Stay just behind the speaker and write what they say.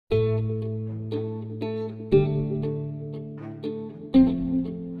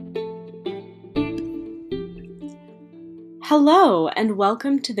Hello, and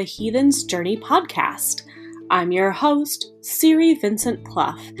welcome to the Heathen's Journey podcast. I'm your host, Siri Vincent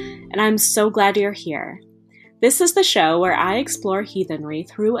Plough, and I'm so glad you're here. This is the show where I explore heathenry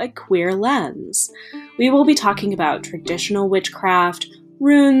through a queer lens. We will be talking about traditional witchcraft,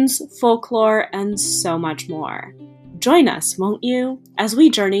 runes, folklore, and so much more. Join us, won't you, as we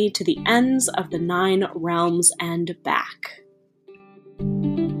journey to the ends of the 9 realms and back.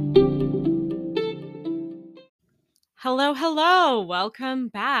 Hello. Welcome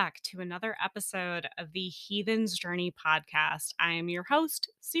back to another episode of the Heathen's Journey podcast. I am your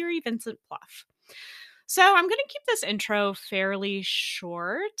host, Siri Vincent Plough. So I'm going to keep this intro fairly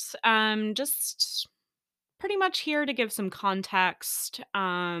short. Just pretty much here to give some context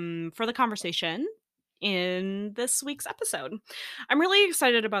for the conversation in this week's episode. I'm really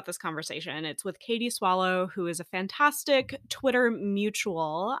excited about this conversation. It's with Katie Swallow, who is a fantastic Twitter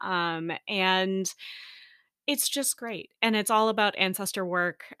mutual, and it's just great. And it's all about ancestor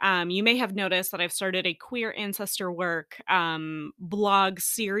work. You may have noticed that I've started a queer ancestor work blog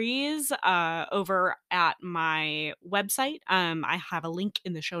series over at my website. I have a link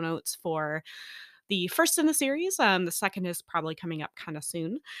in the show notes for the first in the series. The second is probably coming up kind of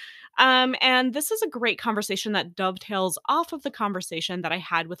soon. And this is a great conversation that dovetails off of the conversation that I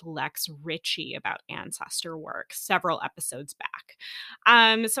had with Lex Ritchie about ancestor work several episodes back.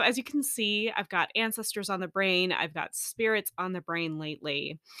 So as you can see, I've got ancestors on the brain. I've got spirits on the brain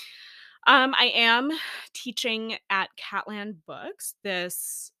lately. I am teaching at Catland Books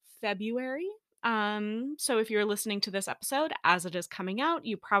this February. So if you're listening to this episode as it is coming out,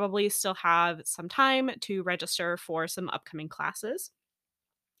 you probably still have some time to register for some upcoming classes.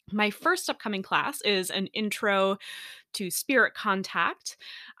 My first upcoming class is an intro to spirit contact.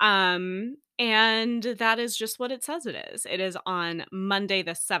 And that is just what it says it is. It is on Monday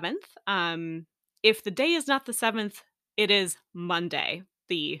the 7th. If the day is not the 7th, it is Monday,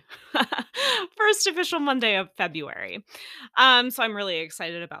 the first official Monday of February. So I'm really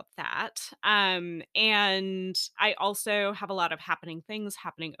excited about that. And I also have a lot of things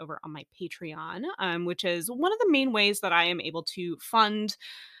happening over on my Patreon, which is one of the main ways that I am able to fund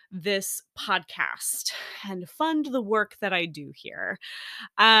this podcast and fund the work that I do here.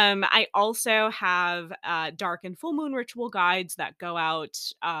 I also have dark and full moon ritual guides that go out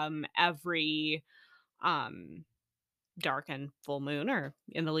every dark and full moon, or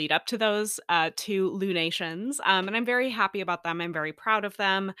in the lead up to those 2 lunations. And I'm very happy about them. I'm very proud of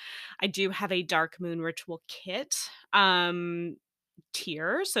them. I do have a dark moon ritual kit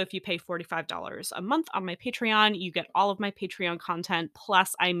tier. So if you pay $45 a month on my Patreon, you get all of my Patreon content.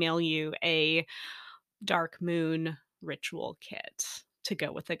 Plus I mail you a dark moon ritual kit to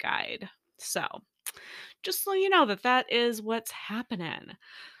go with the guide. So just so you know that is what's happening.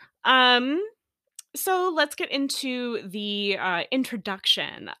 So let's get into the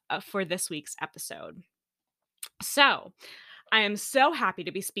introduction for this week's episode. So I am so happy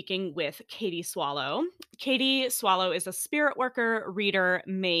to be speaking with Katie Swallow. Katie Swallow is a spirit worker, reader,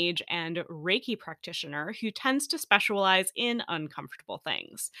 mage, and Reiki practitioner who tends to specialize in uncomfortable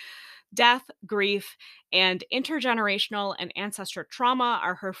things. Death, grief, and intergenerational and ancestral trauma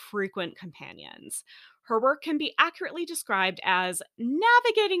are her frequent companions. Her work can be accurately described as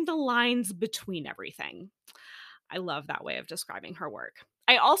navigating the lines between everything. I love that way of describing her work.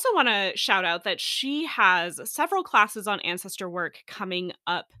 I also want to shout out that she has several classes on ancestor work coming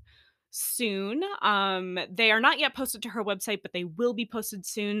up soon. They are not yet posted to her website, but they will be posted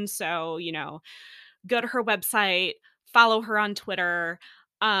soon. So, go to her website, follow her on Twitter,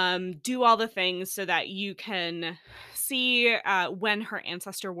 do all the things so that you can see when her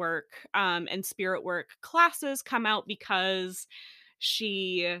ancestor work and spirit work classes come out, because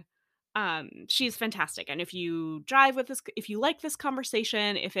she's fantastic. And if you drive with this, if you like this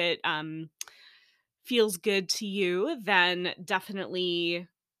conversation, if it feels good to you, then definitely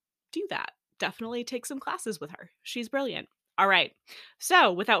do that. Definitely take some classes with her. She's brilliant. All right.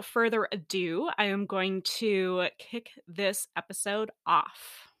 So without further ado, I am going to kick this episode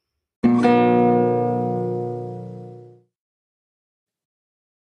off.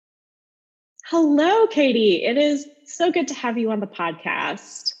 Hello, Katie. It is so good to have you on the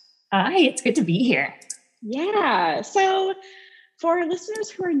podcast. Hi, it's good to be here. Yeah. So for listeners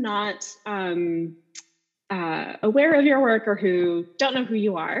who are not aware of your work or who don't know who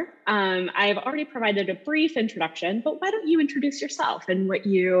you are, I've already provided a brief introduction, but why don't you introduce yourself and what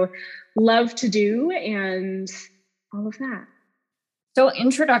you love to do and all of that? So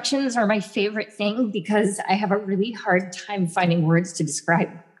introductions are my favorite thing because I have a really hard time finding words to describe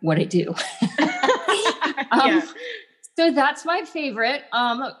what I do. So that's my favorite.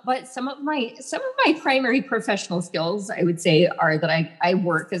 But some of my primary professional skills, I would say, are that I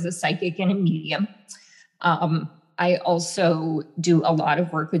work as a psychic and a medium. I also do a lot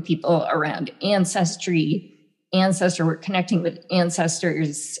of work with people around ancestry, ancestor work, connecting with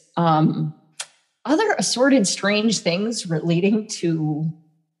ancestors, other assorted strange things relating to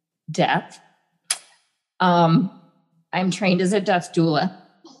death. I'm trained as a death doula.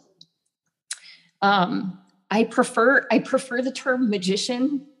 I prefer the term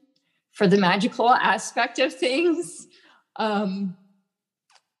magician for the magical aspect of things.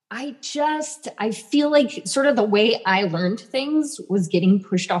 I feel like sort of the way I learned things was getting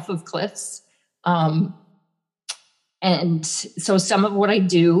pushed off of cliffs. And so some of what I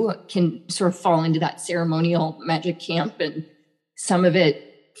do can sort of fall into that ceremonial magic camp, and some of it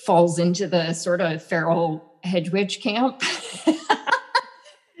falls into the sort of feral hedge witch camp.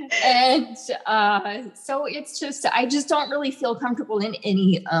 And so it's just, I just don't really feel comfortable in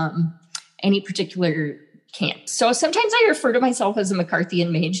any particular camp. So sometimes I refer to myself as a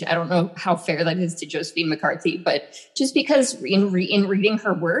McCarthyian mage. I don't know how fair that is to Josephine McCarthy, but just because in reading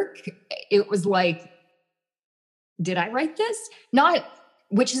her work, it was like, did I write this?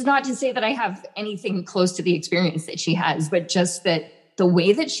 Which is not to say that I have anything close to the experience that she has, but just that the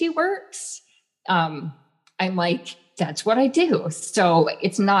way that she works, I'm like, that's what I do. So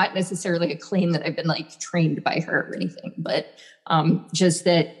it's not necessarily a claim that I've been like trained by her or anything, but just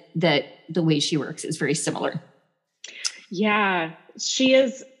that the way she works is very similar. Yeah, she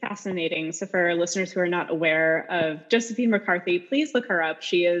is fascinating. So for listeners who are not aware of Josephine McCarthy, please look her up.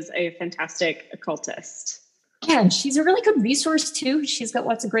 She is a fantastic occultist. Yeah, she's a really good resource too. She's got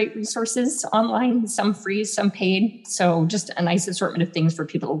lots of great resources online, some free, some paid. So just a nice assortment of things for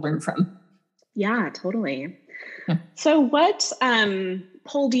people to learn from. Yeah, totally. So what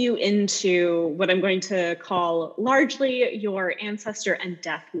pulled you into what I'm going to call largely your ancestor and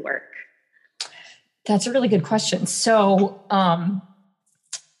death work? That's a really good question. So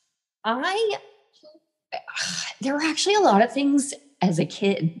there were actually a lot of things as a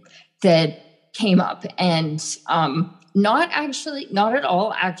kid that came up, and not at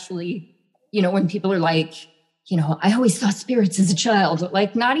all actually, when people are like, I always saw spirits as a child,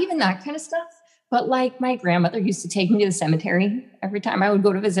 like not even that kind of stuff. But like my grandmother used to take me to the cemetery. Every time I would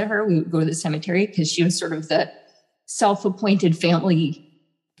go to visit her, we would go to the cemetery because she was sort of the self-appointed family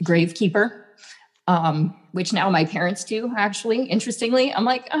gravekeeper, which now my parents do, actually. Interestingly, I'm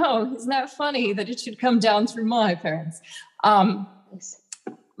like, oh, isn't that funny that it should come down through my parents?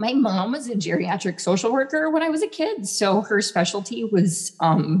 My mom was a geriatric social worker when I was a kid. So her specialty was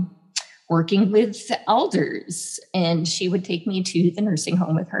working with elders, and she would take me to the nursing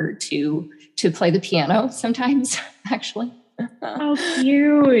home with her to play the piano sometimes, actually. Oh,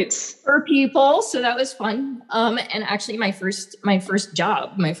 cute. For people. So that was fun. And actually my first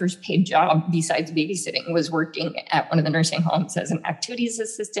paid job besides babysitting was working at one of the nursing homes as an activities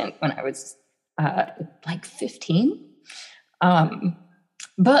assistant when I was like 15.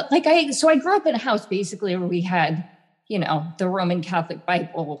 But I grew up in a house basically where we had, the Roman Catholic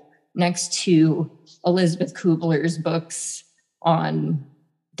Bible next to Elizabeth Kubler's books on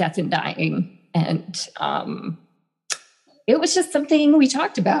death and dying. And it was just something we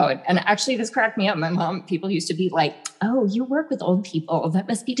talked about. And actually this cracked me up. People used to be like, oh, you work with old people. That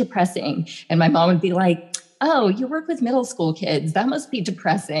must be depressing. And my mom would be like, oh, you work with middle school kids. That must be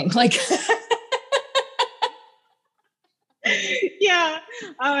depressing. Like, yeah.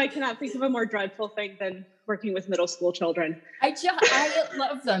 Oh, I cannot think of a more dreadful thing than working with middle school children. I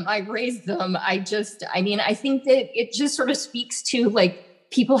love them. I raised them. I think that it just sort of speaks to like,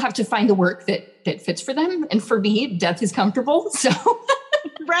 people have to find the work that fits for them. And for me, death is comfortable. So,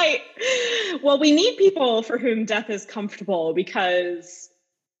 right. Well, we need people for whom death is comfortable because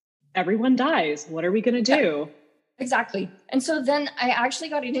everyone dies. What are we going to do? Yeah, exactly. And so then I actually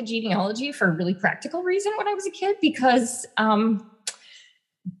got into genealogy for a really practical reason when I was a kid, because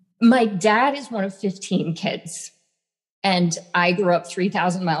my dad is one of 15 kids. And I grew up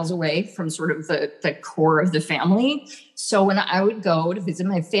 3,000 miles away from sort of the core of the family. So when I would go to visit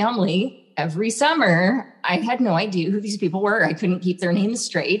my family every summer, I had no idea who these people were. I couldn't keep their names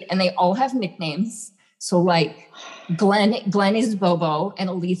straight. And they all have nicknames. So like Glenn is Bobo and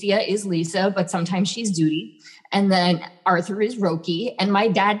Alethea is Lisa, but sometimes she's Duty. And then Arthur is Roki. And my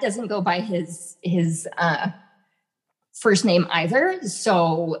dad doesn't go by his first name either.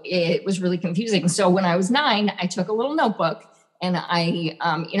 So it was really confusing. So when I was 9, I took a little notebook and I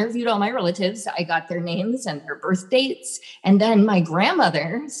interviewed all my relatives. I got their names and their birth dates. And then my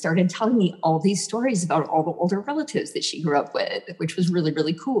grandmother started telling me all these stories about all the older relatives that she grew up with, which was really,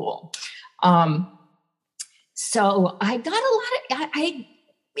 really cool. So I got a lot of,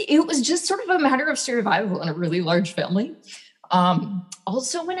 it was just sort of a matter of survival in a really large family.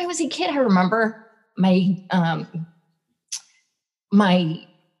 Also, when I was a kid, I remember my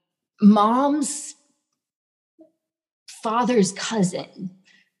mom's father's cousin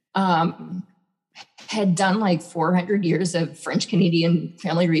had done like 400 years of French Canadian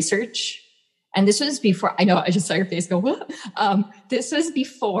family research. And this was before, I know, I just saw your face go, what? This was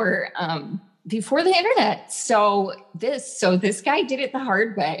before the internet. So this guy did it the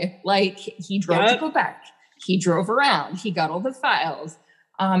hard way. Like, he drove to Quebec, he drove around, he got all the files.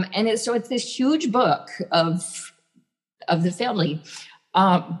 And it's this huge book of the family,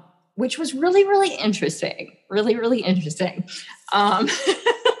 which was really, really interesting. Really, really interesting.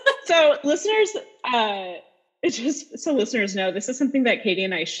 So listeners, just so listeners know, this is something that Katie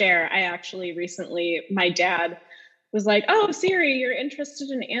and I share. I actually recently, my dad was like, "Oh, Siri, you're interested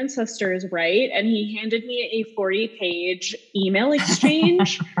in ancestors, right?" And he handed me a 40-page email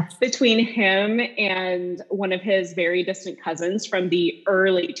exchange between him and one of his very distant cousins from the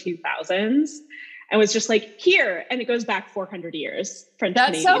early 2000s. And was just like, here. And it goes back 400 years, French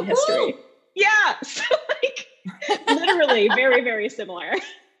Canadian history. Yeah. So like, literally very, very similar.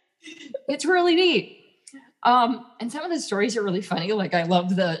 It's really neat. And some of the stories are really funny. Like, I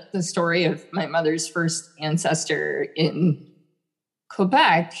love the story of my mother's first ancestor in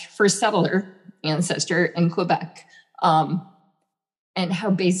Quebec, first settler ancestor in Quebec. And how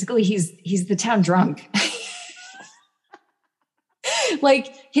basically he's the town drunk.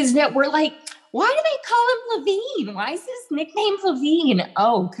 Like, we're like, why do they call him Levine? Why is his nickname Levine?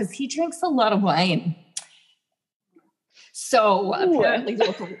 Oh, because he drinks a lot of wine. So apparently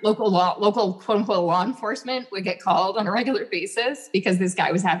local quote unquote law enforcement would get called on a regular basis because this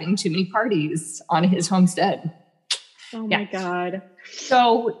guy was having too many parties on his homestead. Oh my God.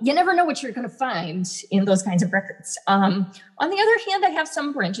 So you never know what you're going to find in those kinds of records. On the other hand, I have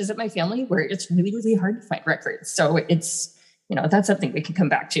some branches of my family where it's really, really hard to find records. So it's, that's something we can come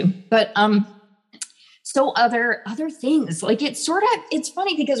back to. But so other things, like, it's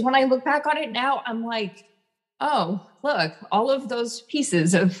funny because when I look back on it now, I'm like, oh, look, all of those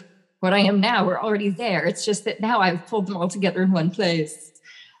pieces of what I am now are already there. It's just that now I've pulled them all together in one place.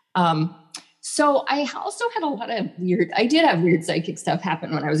 So I also had a lot of I did have weird psychic stuff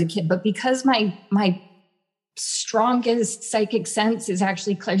happen when I was a kid, but because my strongest psychic sense is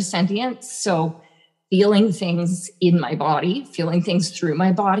actually clairsentience, so feeling things in my body, feeling things through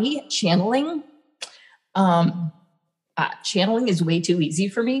my body, channeling. Channeling is way too easy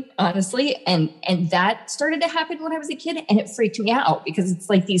for me, honestly. And that started to happen when I was a kid, and it freaked me out because it's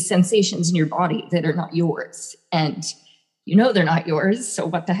like these sensations in your body that are not yours, and they're not yours. So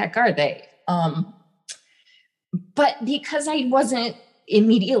what the heck are they? But because I wasn't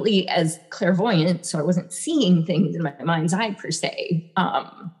immediately as clairvoyant, so I wasn't seeing things in my mind's eye per se.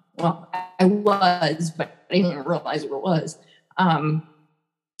 Well, I was, but I didn't realize what it was.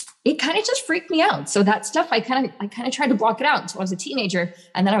 It kind of just freaked me out. So that stuff, I kind of tried to block it out until I was a teenager.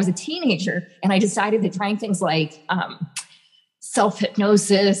 And then I was a teenager and I decided that trying things like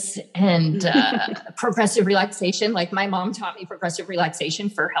self-hypnosis and progressive relaxation, like my mom taught me progressive relaxation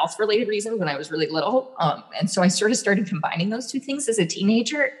for health-related reasons when I was really little. And so I sort of started combining those two things as a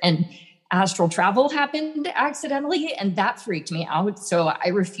teenager, and astral travel happened accidentally, and that freaked me out. So I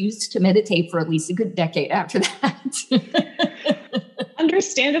refused to meditate for at least a good decade after that.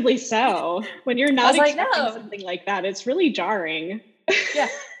 Understandably so. When you're not expecting something like that, it's really jarring.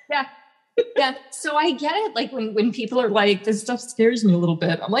 Yeah. So I get it. Like when people are like, this stuff scares me a little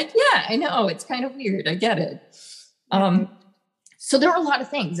bit. I'm like, yeah, I know. It's kind of weird. I get it. So there were a lot of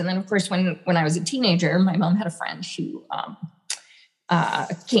things. And then of course, when I was a teenager, my mom had a friend who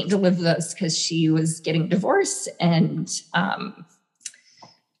came to live with us because she was getting divorced, and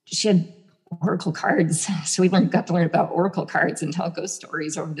she had oracle cards. So we got to learn about oracle cards and tell ghost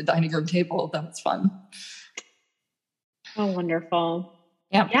stories over the dining room table. That was fun. Oh, wonderful.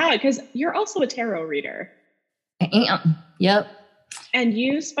 Yeah. Yeah, because you're also a tarot reader. I am. Yep. And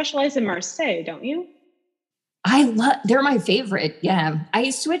you specialize in Marseille, don't you? They're my favorite. Yeah.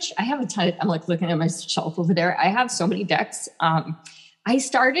 I have a ton. I'm like looking at my shelf over there. I have so many decks. I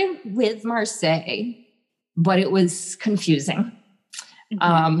started with Marseille, but it was confusing.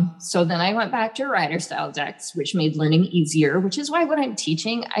 Mm-hmm. So then I went back to rider style decks, which made learning easier, which is why when I'm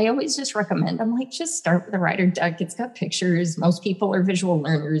teaching, I always just recommend, I'm like, just start with a rider deck. It's got pictures. Most people are visual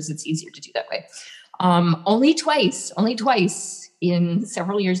learners. It's easier to do that way. Only twice in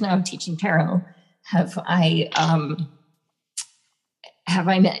several years now of teaching tarot I've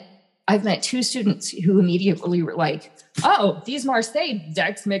met two students who immediately were like, oh, these Marseille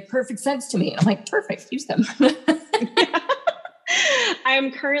decks make perfect sense to me. I'm like, perfect, use them.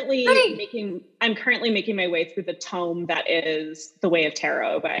 I'm currently making my way through the tome that is The Way of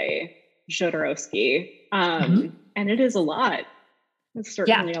Tarot by Jodorowsky. And it is a lot. It's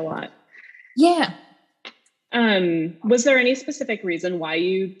certainly a lot. Yeah. Was there any specific reason why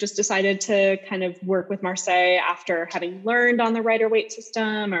you just decided to kind of work with Marseille after having learned on the Rider-Waite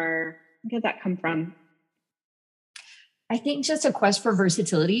system, or where did that come from? I think just a quest for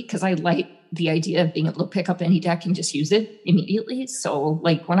versatility, because I like the idea of being able to pick up any deck and just use it immediately. So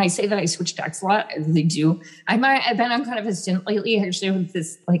like when I say that I switch decks a lot, I really do. I've been on kind of a stint lately actually with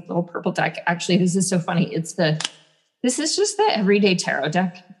this like little purple deck. Actually, this is so funny. This is just the everyday tarot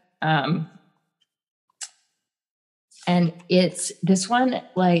deck. And it's this one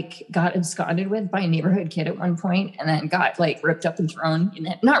like got absconded with by a neighborhood kid at one point, and then got like ripped up and thrown in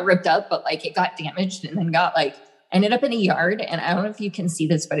it. Not ripped up, but like it got damaged and then got like ended up in a yard. And I don't know if you can see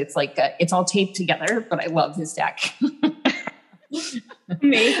this, but it's like it's all taped together. But I love this deck.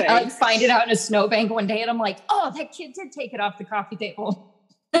 Amazing. I like find it out in a snowbank one day, and I'm like, oh, that kid did take it off the coffee table.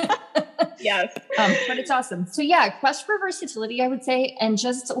 Yes. But it's awesome. So yeah, quest for versatility, I would say. And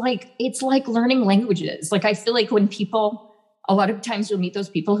just like, it's like learning languages. Like, I feel like when people, a lot of times you'll meet those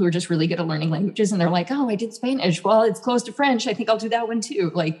people who are just really good at learning languages and they're like, oh, I did Spanish. Well, it's close to French. I think I'll do that one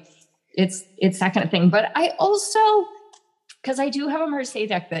too. Like it's that kind of thing. But I also, because I do have a Marseille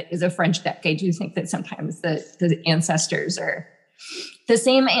deck that is a French deck, I do think that sometimes the ancestors are the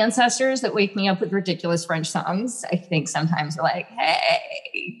same ancestors that wake me up with ridiculous French songs. I think sometimes are like,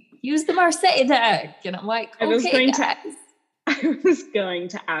 hey, use the Marseille deck. And I'm like, okay, guys. I was going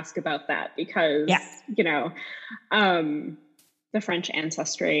to ask about that because, you know, the French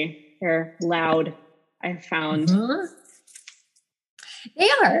ancestry, they're loud, I've found. Mm-hmm. They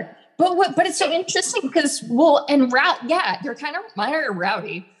are. But it's so interesting because, they're kind of minor and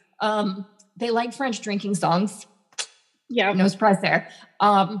rowdy. They like French drinking songs. Yeah. No surprise there.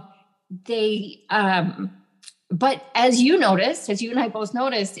 But as you and I both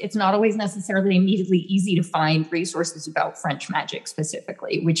noticed, it's not always necessarily immediately easy to find resources about French magic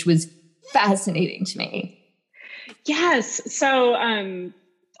specifically, which was fascinating to me. Yes. So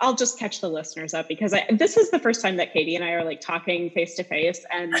I'll just catch the listeners up because this is the first time that Katie and I are like talking face to face,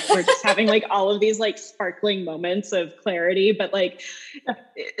 and we're just having like all of these like sparkling moments of clarity. But like,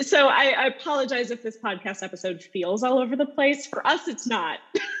 so I apologize if this podcast episode feels all over the place. For us, it's not.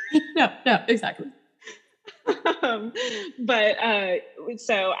 No, exactly.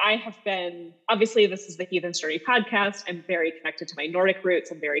 So I have been, obviously this is the Heathen's Journey podcast. I'm very connected to my Nordic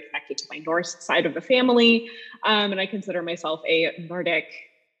roots. I'm very connected to my Norse side of the family. And I consider myself a Nordic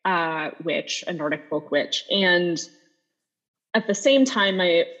witch, a Nordic folk witch. And at the same time,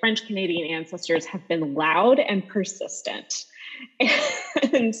 my French Canadian ancestors have been loud and persistent.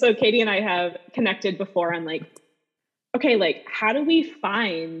 And so Katie and I have connected before on like, okay, like how do we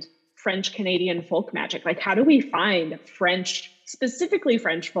find French Canadian folk magic? Like, how do we find specifically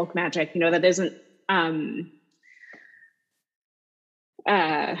French folk magic, you know, that isn't,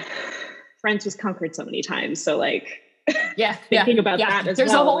 France was conquered so many times. So like, thinking about that as there's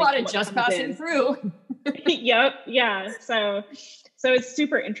well. There's a whole like, lot of just passing through. Yep. Yeah. So it's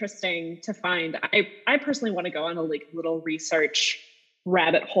super interesting to find. I personally want to go on a like little research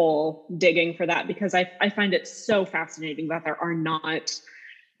rabbit hole digging for that, because I find it so fascinating that there are not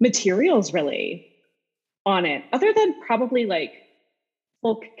materials really on it, other than probably like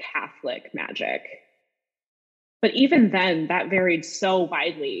folk Catholic magic. But even then, that varied so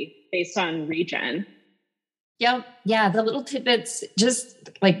widely based on region. Yeah. The little tidbits,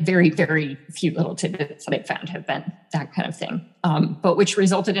 just like very, very few little tidbits that I found have been that kind of thing. But which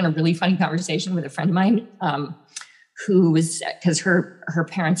resulted in a really funny conversation with a friend of mine who was, because her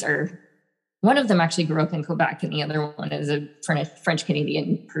parents are, one of them actually grew up in Quebec and the other one is a French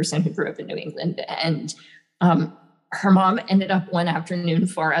Canadian person who grew up in New England. And her mom ended up one afternoon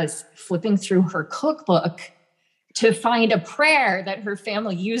for us flipping through her cookbook to find a prayer that her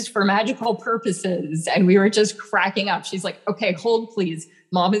family used for magical purposes. And we were just cracking up. She's like, okay, hold please.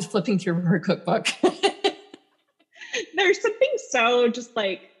 Mom is flipping through her cookbook. There's something so just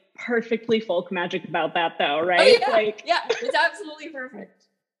like perfectly folk magic about that though, right? Oh, yeah. Like, yeah, it's absolutely perfect.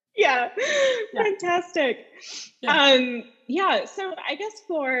 Yeah. Fantastic. So I guess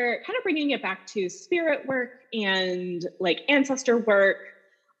for kind of bringing it back to spirit work and like ancestor work,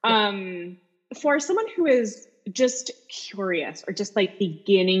 for someone who is just curious or just like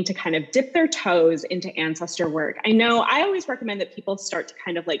beginning to kind of dip their toes into ancestor work, I know I always recommend that people start to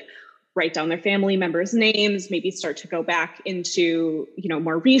kind of like write down their family members' names, maybe start to go back into, you know,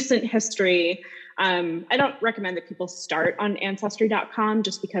 more recent history. I don't recommend that people start on ancestry.com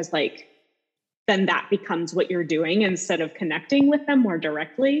just because like, then that becomes what you're doing instead of connecting with them more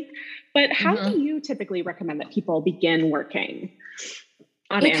directly. But how do you typically recommend that people begin working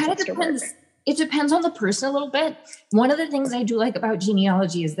on ancestor work? It depends on the person a little bit. One of the things I do like about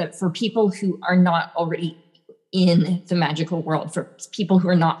genealogy is that for people who are not already in the magical world, for people who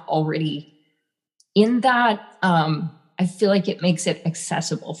are not already in that, I feel like it makes it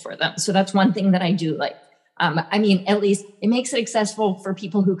accessible for them. So that's one thing that I do like. I mean, at least it makes it accessible for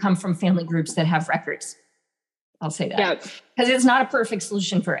people who come from family groups that have records. I'll say that because it's not a perfect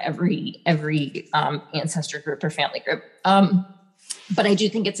solution for every ancestor group or family group. But I do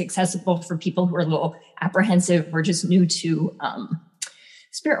think it's accessible for people who are a little apprehensive or just new to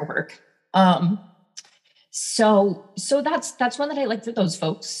spirit work. So that's one that I like for those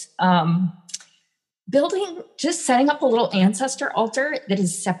folks. Just setting up a little ancestor altar that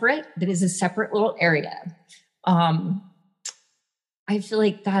is a separate little area. I feel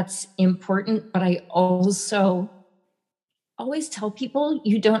like that's important, but I also always tell people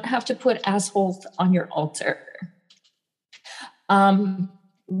you don't have to put assholes on your altar.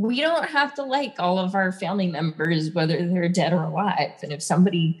 We don't have to like all of our family members, whether they're dead or alive. And if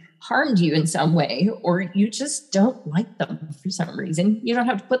somebody harmed you in some way, or you just don't like them for some reason, you don't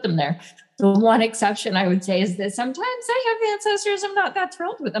have to put them there. The one exception I would say is that sometimes I have ancestors I'm not that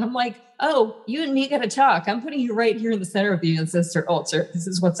thrilled with. And I'm like, oh, you and me got to talk. I'm putting you right here in the center of the ancestor altar. This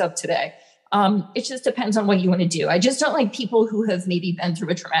is what's up today. It just depends on what you want to do. I just don't like people who have maybe been through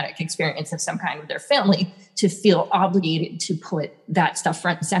a traumatic experience of some kind with their family to feel obligated to put that stuff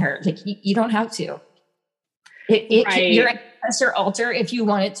front and center. Like you don't have to. Your ancestor altar, if you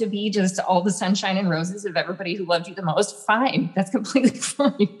want it to be just all the sunshine and roses of everybody who loved you the most, fine. That's completely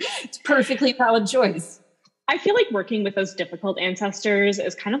fine. It's a perfectly valid choice. I feel like working with those difficult ancestors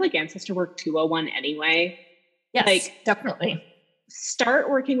is kind of like ancestor work 201 anyway. Yes, like, definitely. Start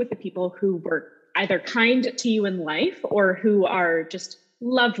working with the people who were either kind to you in life or who are just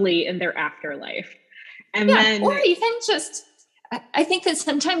lovely in their afterlife. And then, or even just, I think that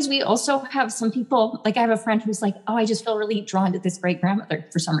sometimes we also have some people, like I have a friend who's like, oh, I just feel really drawn to this great grandmother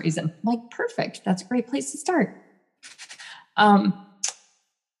for some reason. I'm like, perfect. That's a great place to start.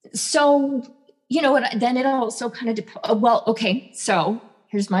 So, then it also kind of, okay. So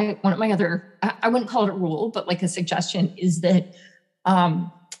here's one of my other, I wouldn't call it a rule, but like a suggestion is that,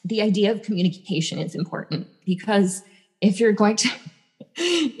 the idea of communication is important because if you're going to,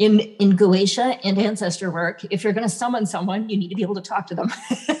 in Galatia and ancestor work, if you're going to summon someone, you need to be able to talk to them.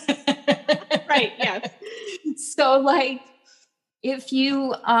 Right. Yes. So like if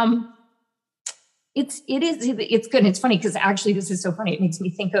you, it's good. It's funny because actually this is so funny. It makes me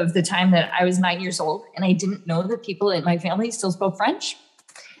think of the time that I was 9 years old and I didn't know that people in my family still spoke French.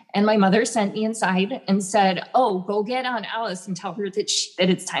 And my mother sent me inside and said, oh, go get Aunt Alice and tell her that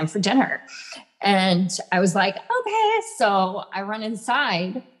it's time for dinner. And I was like, okay. So I run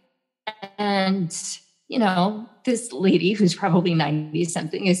inside and, this lady who's probably 90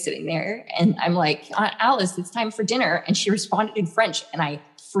 something is sitting there. And I'm like, Aunt Alice, it's time for dinner. And she responded in French and I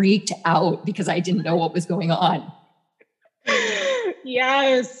freaked out because I didn't know what was going on.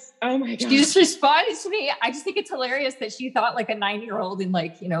 Yes. Oh my God. She just responded to me. I just think it's hilarious that she thought like a 9-year-old in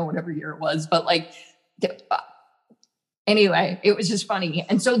like, whatever year it was, but like, anyway, it was just funny.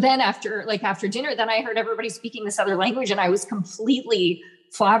 And so then after dinner, then I heard everybody speaking this other language and I was completely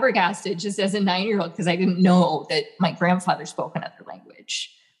flabbergasted just as a 9-year-old because I didn't know that my grandfather spoke another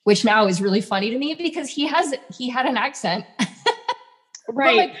language, which now is really funny to me because he had an accent.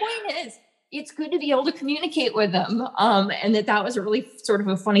 Right. But my point is, it's good to be able to communicate with them. And that was a really sort of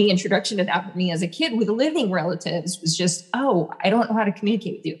a funny introduction to that for me as a kid with living relatives was just, oh, I don't know how to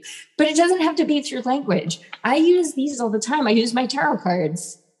communicate with you, but it doesn't have to be through language. I use these all the time. I use my tarot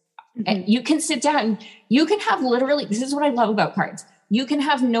cards and you can sit down. You can have literally, this is what I love about cards. You can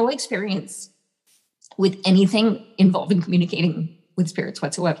have no experience with anything involving communicating with spirits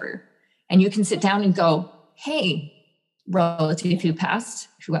whatsoever. And you can sit down and go, hey, relative who passed,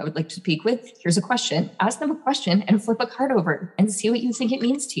 who I would like to speak with, here's a question. Ask them a question and flip a card over and see what you think it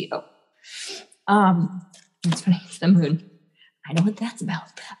means to you. It's funny, it's the moon. I know what that's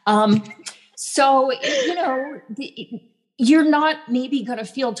about. So, you're not maybe going to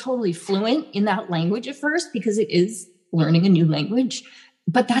feel totally fluent in that language at first because it is learning a new language,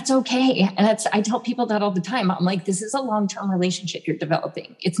 but that's okay. And I tell people that all the time. I'm like, this is a long-term relationship you're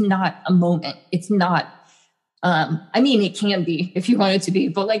developing. It's not a moment. It's not, it can be if you want it to be,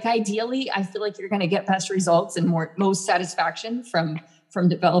 but like ideally, I feel like you're going to get best results and most satisfaction from from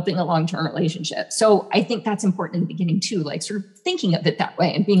developing a long-term relationship. So I think that's important in the beginning too, like sort of thinking of it that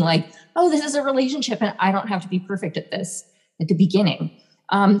way and being like, oh, this is a relationship and I don't have to be perfect at this at the beginning.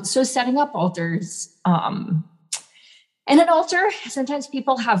 So setting up altars, and an altar, sometimes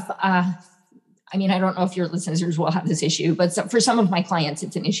people have, I don't know if your listeners will have this issue, but for some of my clients,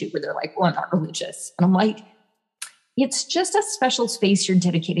 it's an issue where they're like, well, I'm not religious. And I'm like, it's just a special space you're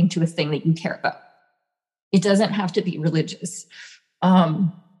dedicating to a thing that you care about. It doesn't have to be religious.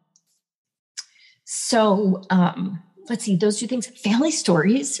 Let's see, those two things, family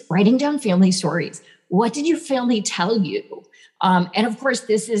stories, writing down family stories. What did your family tell you? And of course,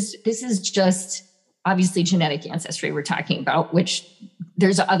 this is just obviously genetic ancestry we're talking about, which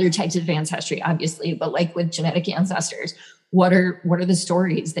there's other types of ancestry, obviously, but like with genetic ancestors, what are the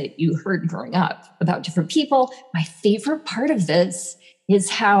stories that you heard growing up about different people? My favorite part of this is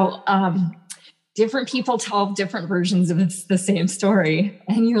how different people tell different versions of the same story.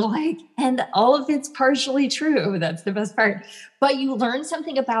 And you're like, and all of it's partially true. That's the best part. But you learn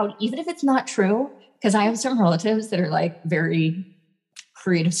something about, even if it's not true, because I have some relatives that are like very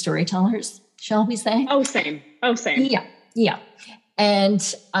creative storytellers, shall we say? Oh, same. Yeah.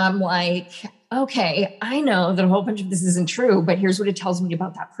 And I'm like, okay, I know that a whole bunch of this isn't true, but here's what it tells me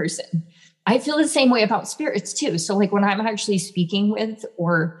about that person. I feel the same way about spirits too. So like when I'm actually speaking with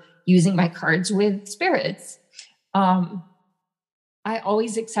or using my cards with spirits, I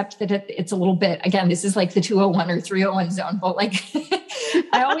always accept that it's a little bit, again, this is like the 201 or 301 zone, but like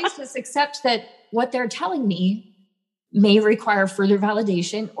I always just accept that what they're telling me may require further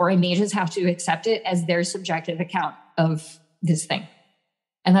validation, or I may just have to accept it as their subjective account of this thing.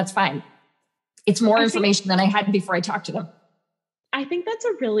 And that's fine. It's more information than I had before I talked to them. I think that's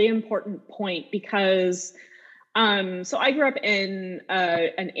a really important point because so I grew up in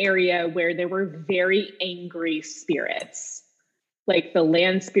an area where there were very angry spirits. Like the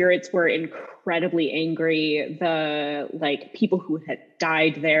land spirits were incredibly angry. The like people who had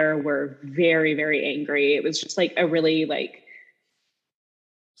died there were very, very angry. It was just like a really like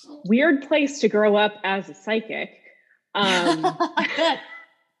weird place to grow up as a psychic. Because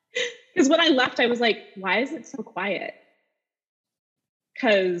when I left, I was like, why is it so quiet?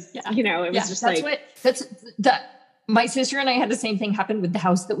 Because, it was just my sister and I had the same thing happen with the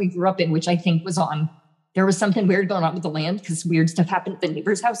house that we grew up in, which I think there was something weird going on with the land because weird stuff happened at the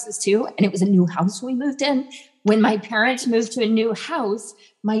neighbors' houses too. And it was a new house we moved in. When my parents moved to a new house,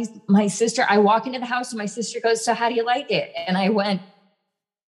 my sister, I walk into the house and my sister goes, so how do you like it? And I went,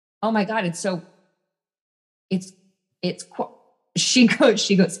 oh my God, she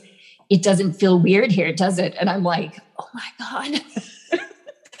goes, it doesn't feel weird here, does it? And I'm like, oh my God.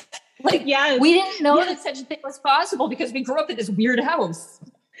 Like, yes. We didn't know that such a thing was possible because we grew up in this weird house.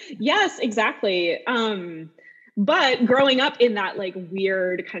 Yes, exactly. But growing up in that like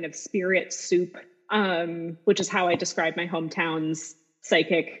weird kind of spirit soup, which is how I describe my hometown's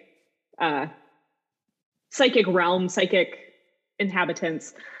psychic realm, psychic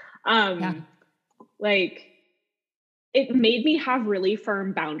inhabitants, like it made me have really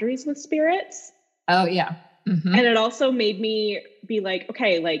firm boundaries with spirits. Oh yeah. Mm-hmm. And it also made me be like,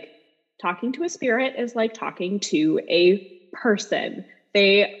 okay, like talking to a spirit is like talking to a person.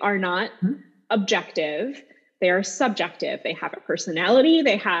 They are not objective. They are subjective. They have a personality.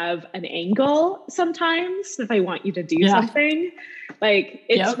 They have an angle sometimes if they want you to do something. Like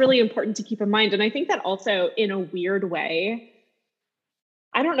it's really important to keep in mind. And I think that also in a weird way,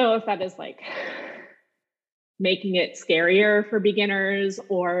 I don't know if that is like making it scarier for beginners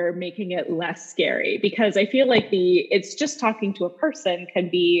or making it less scary, because I feel like it's just talking to a person can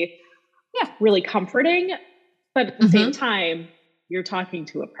be really comforting, but at the same time, you're talking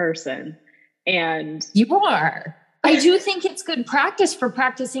to a person and you are. I do think it's good practice for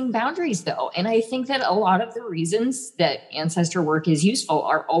practicing boundaries though. And I think that a lot of the reasons that ancestor work is useful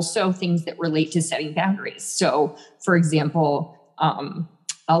are also things that relate to setting boundaries. So for example,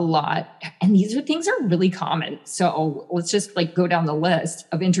 a lot, and these things are really common. So let's just like go down the list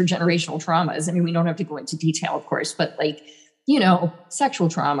of intergenerational traumas. I mean, we don't have to go into detail, of course, but like, sexual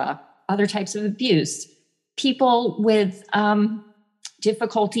trauma, other types of abuse, people with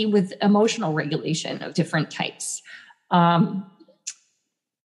difficulty with emotional regulation of different types,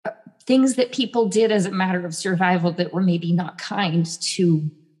 things that people did as a matter of survival that were maybe not kind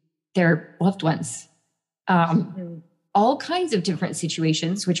to their loved ones. All kinds of different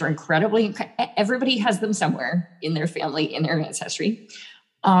situations, which are everybody has them somewhere in their family, in their ancestry.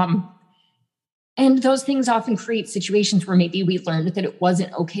 And those things often create situations where maybe we learned that it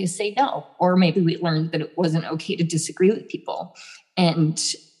wasn't okay to say no, or maybe we learned that it wasn't okay to disagree with people. And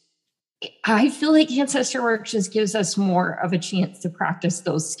I feel like ancestor work just gives us more of a chance to practice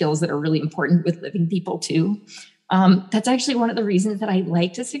those skills that are really important with living people too. That's actually one of the reasons that I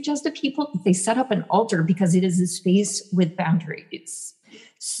like to suggest to people that they set up an altar, because it is a space with boundaries.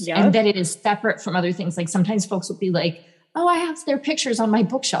 Yep. And that it is separate from other things. Like sometimes folks will be like, oh, I have their pictures on my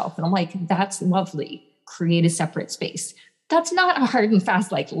bookshelf. And I'm like, that's lovely. Create a separate space. That's not a hard and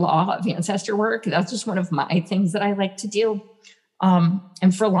fast like law of ancestor work. That's just one of my things that I like to do.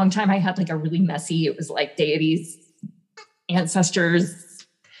 And for a long time, I had like a really messy, it was like deities, ancestors,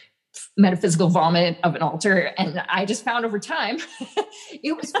 metaphysical vomit of an altar. And I just found over time,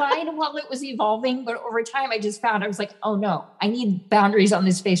 it was fine while it was evolving. But over time, I just found, I was like, oh no, I need boundaries on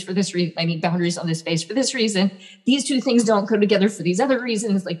this space for this reason. I need boundaries on this space for this reason. These two things don't go together for these other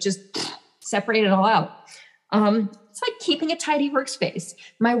reasons. Like just separate it all out. It's like keeping a tidy workspace.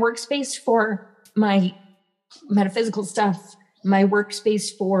 My workspace for my metaphysical stuff, my workspace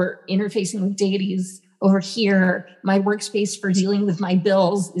for interfacing with deities over here, my workspace for dealing with my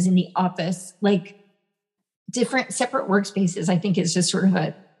bills is in the office. Like different separate workspaces, I think is just sort of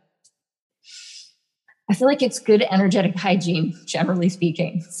I feel like it's good energetic hygiene, generally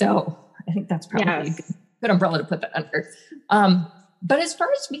speaking. So I think that's probably a good umbrella to put that under. But as far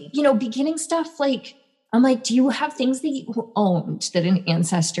as, beginning stuff, like, I'm like, do you have things that you owned that an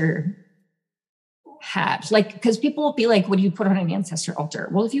ancestor had? Like, because people will be like, what do you put on an ancestor altar?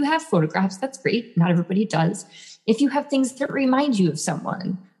 Well, if you have photographs, that's great. Not everybody does. If you have things that remind you of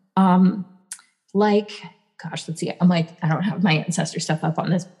someone, like, gosh, let's see. I'm like, I don't have my ancestor stuff up on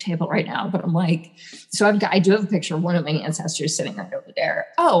this table right now, but I'm like, so I do have a picture of one of my ancestors sitting right over there.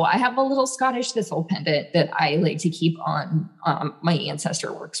 Oh, I have a little Scottish thistle pendant that I like to keep on my ancestor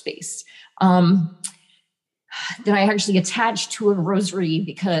workspace. That I actually attached to a rosary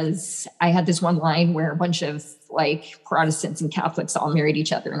because I had this one line where a bunch of like Protestants and Catholics all married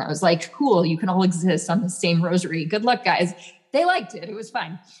each other. And I was like, cool, you can all exist on the same rosary. Good luck, guys. They liked it. It was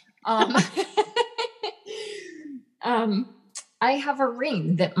fine. I have a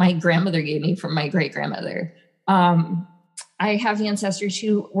ring that my grandmother gave me from my great grandmother. I have ancestors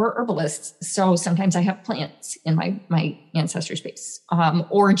who were herbalists. So sometimes I have plants in my ancestor space.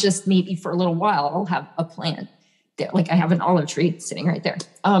 Or just maybe for a little while, I'll have a plant there. Like I have an olive tree sitting right there.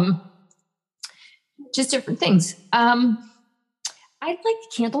 Just different things. I like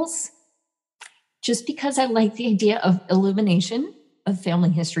candles just because I like the idea of illumination of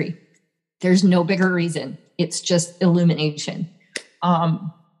family history. There's no bigger reason. It's just illumination.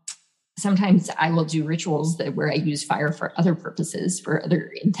 Sometimes I will do rituals where I use fire for other purposes, for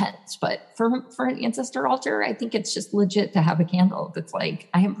other intents. But for an ancestor altar, I think it's just legit to have a candle that's like,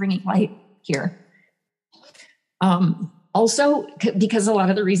 I am bringing light here. Also, because a lot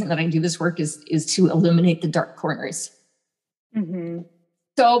of the reason that I do this work is to illuminate the dark corners. Mm-hmm.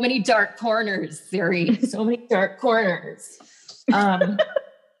 So many dark corners, Siri. So many dark corners.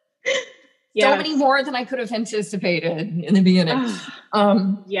 Yes. So many more than I could have anticipated in the beginning.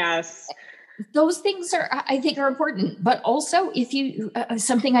 Yes. Those things I think are important, but also if you,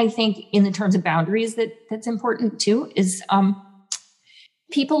 something I think in the terms of boundaries that's important too is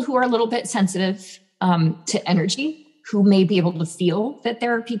people who are a little bit sensitive to energy, who may be able to feel that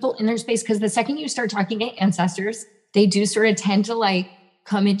there are people in their space. Because the second you start talking to ancestors, they do sort of tend to like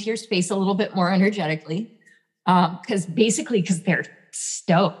come into your space a little bit more energetically. Because they're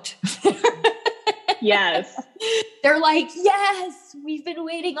stoked. Yes. They're like, yes, we've been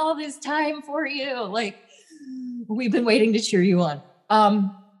waiting all this time for you. Like, we've been waiting to cheer you on.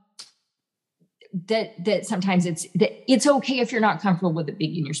 That sometimes it's okay if you're not comfortable with it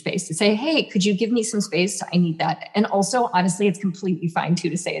being in your space to say, hey, could you give me some space? I need that. And also, honestly, it's completely fine too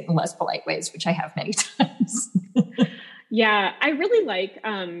to say it in less polite ways, which I have many times. Yeah, I really like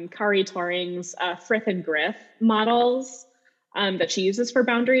Kari Toring's Frith and Griff models that she uses for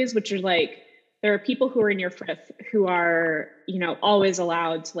boundaries, which are like, there are people who are in your Frith who are, always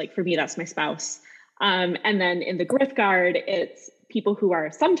allowed to, like, for me, that's my spouse. And then in the Griff Guard, it's people who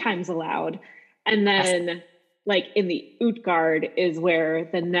are sometimes allowed. And then like in the Utgard is where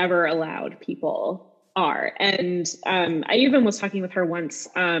the never allowed people are. And I even was talking with her once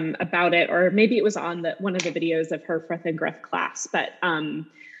about it, or maybe it was on one of the videos of her Frith and Griff class. But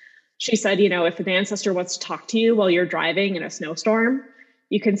she said, if an ancestor wants to talk to you while you're driving in a snowstorm,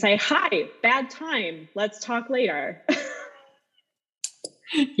 you can say, hi, bad time. Let's talk later.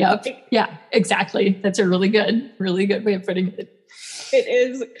 Yep. Yeah, exactly. That's a really good way of putting it. It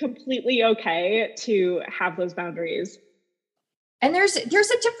is completely okay to have those boundaries. And there's a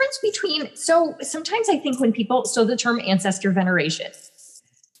difference between, so sometimes I think when people, so the term ancestor veneration,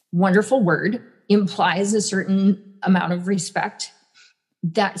 wonderful word, implies a certain amount of respect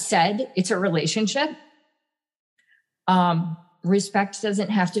That said, it's a relationship. Respect doesn't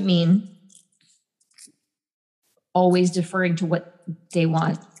have to mean always deferring to what they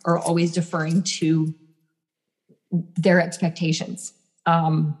want or always deferring to their expectations.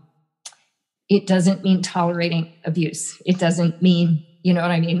 It doesn't mean tolerating abuse. It doesn't mean, you know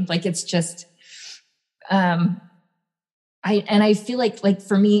what I mean? Like, it's just, I feel like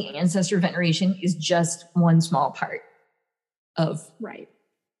for me, ancestor veneration is just one small part of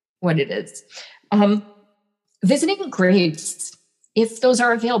what it is. Visiting graves, if those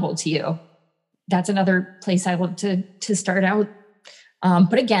are available to you, that's another place I love to start out.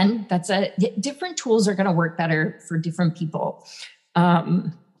 But again, different tools are going to work better for different people.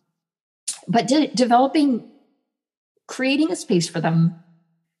 But creating a space for them,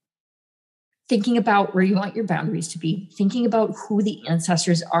 thinking about where you want your boundaries to be, thinking about who the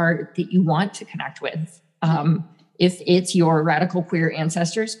ancestors are that you want to connect with. If it's your radical queer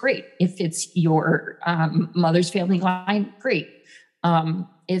ancestors, great. If it's your mother's family line, great.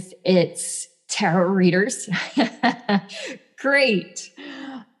 If it's tarot readers, great.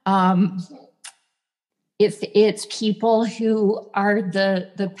 If it's people who are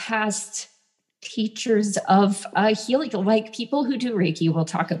the past teachers of healing, like people who do Reiki, we'll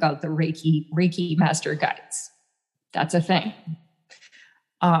talk about the Reiki master guides. That's a thing.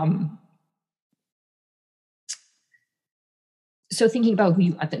 So thinking about who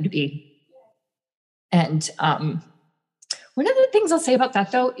you want them to be. And one of the things I'll say about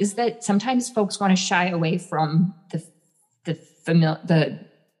that, though, is that sometimes folks want to shy away from the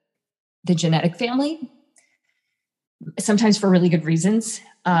genetic family, sometimes for really good reasons,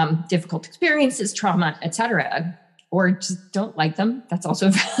 difficult experiences, trauma, etc., or just don't like them. That's also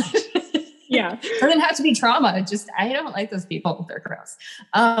valid. Yeah. It doesn't have to be trauma. Just, I don't like those people. They're gross.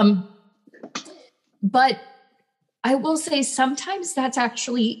 But I will say sometimes that's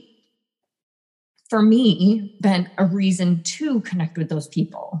actually, for me, been a reason to connect with those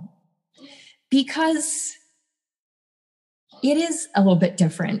people, because it is a little bit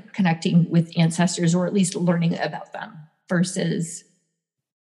different connecting with ancestors, or at least learning about them, versus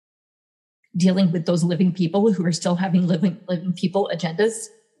dealing with those living people who are still having living people agendas.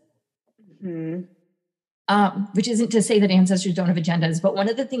 Mm-hmm. Which isn't to say that ancestors don't have agendas, but one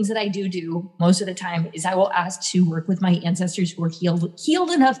of the things that I do most of the time is I will ask to work with my ancestors who are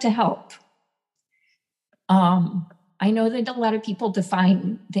healed enough to help. I know that a lot of people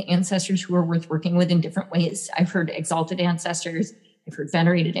define the ancestors who are worth working with in different ways. I've heard exalted ancestors. I've heard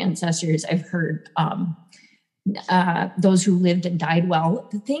venerated ancestors. I've heard those who lived and died well.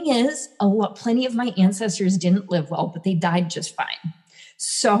 The thing is, plenty of my ancestors didn't live well, but they died just fine.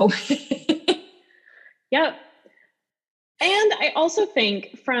 So... Yep. And I also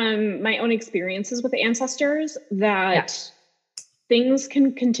think from my own experiences with ancestors that things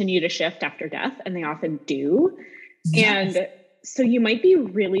can continue to shift after death, and they often do. Yes. And so you might be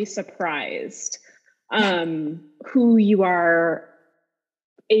really surprised who you are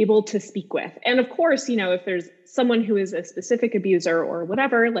able to speak with. And of course, you know, if there's someone who is a specific abuser or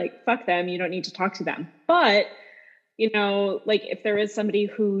whatever, like, fuck them, you don't need to talk to them. But you know, like if there is somebody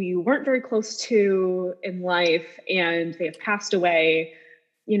who you weren't very close to in life and they have passed away,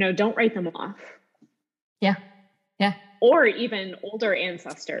 you know, don't write them off. Yeah. Yeah. Or even older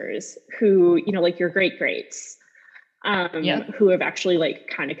ancestors who, you know, like your greats, who have actually like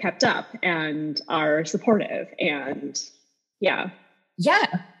kind of kept up and are supportive. And yeah.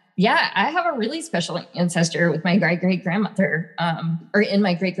 I have a really special ancestor with my great-great-grandmother, or in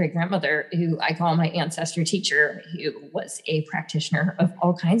my great-great-grandmother, who I call my ancestor teacher, who was a practitioner of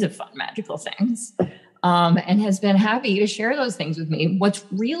all kinds of fun, magical things, and has been happy to share those things with me. What's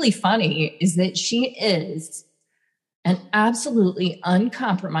really funny is that she is an absolutely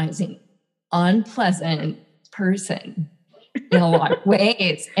uncompromising, unpleasant person in a lot of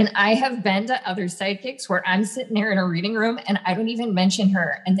ways. And I have been to other psychics where I'm sitting there in a reading room and I don't even mention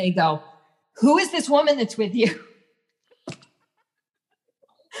her. And they go, "Who is this woman that's with you?"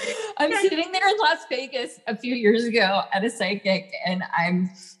 I'm sitting there in Las Vegas a few years ago at a psychic, and I'm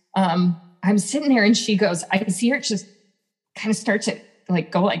sitting there and she goes, I see her just kind of start to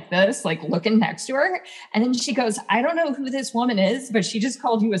like go like this, like looking next to her. And then she goes, "I don't know who this woman is, but she just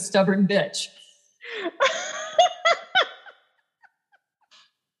called you a stubborn bitch."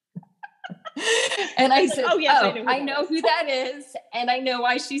 And I said, I know who that is. And I know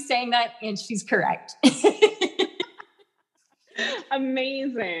why she's saying that. And she's correct.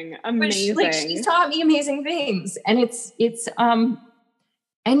 Amazing. But she's taught me amazing things. And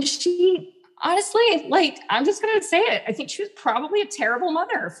and she honestly, like, I'm just going to say it. I think she was probably a terrible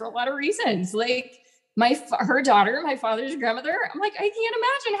mother for a lot of reasons. Like, her daughter, my father's grandmother, I'm like, I can't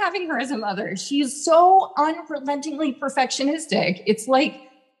imagine having her as a mother. She's so unrelentingly perfectionistic. It's like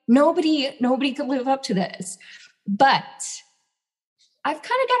nobody could live up to this. But I've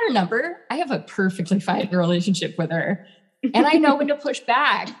kind of got her number. I have a perfectly fine relationship with her. And I know when to push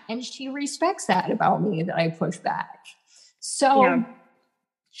back. And she respects that about me, that I push back. So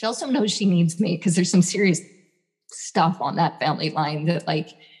she also knows she needs me because there's some serious stuff on that family line that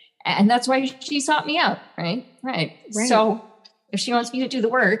and that's why she sought me out. Right. So if she wants me to do the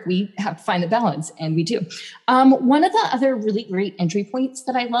work, we have to find the balance, and we do. One of the other really great entry points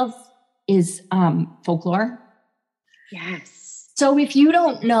that I love is folklore. Yes. So if you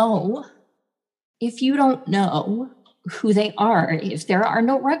don't know who they are, if there are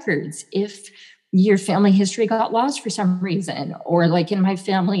no records, if your family history got lost for some reason, or like in my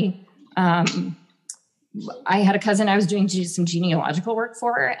family, I had a cousin I was doing some genealogical work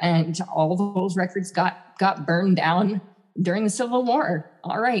for, and all those records got burned down during the Civil War.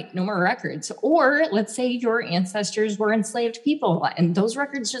 All right, no more records. Or let's say your ancestors were enslaved people and those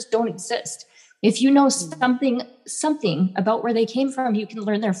records just don't exist. If you know something about where they came from, you can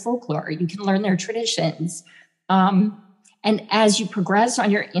learn their folklore, you can learn their traditions. And as you progress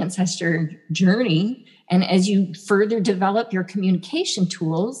on your ancestor journey, and as you further develop your communication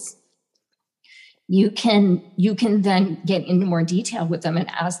tools, you can then get into more detail with them and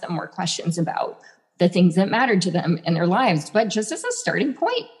ask them more questions about the things that matter to them in their lives. But just as a starting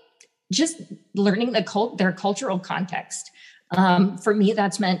point, just learning their cultural context. For me,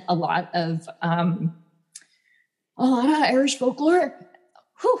 that's meant a lot of Irish folklore.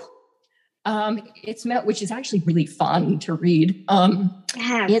 It's meant, which is actually really fun to read.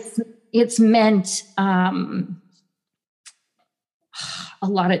 Yes. It's meant a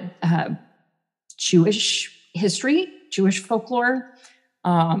lot of Jewish history, Jewish folklore,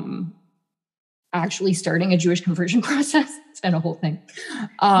 actually starting a Jewish conversion process. It's been a whole thing.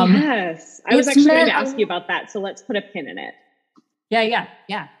 Yes. I was actually going to ask you about that. So let's put a pin in it. Yeah.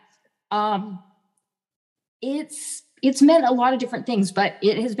 It's meant a lot of different things, but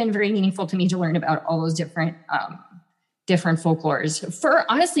it has been very meaningful to me to learn about all those different folklores.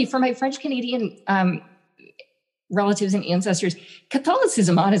 For my French Canadian relatives and ancestors,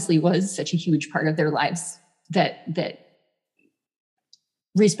 Catholicism honestly was such a huge part of their lives that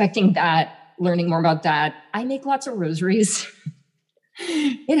respecting that, learning more about that. I make lots of rosaries.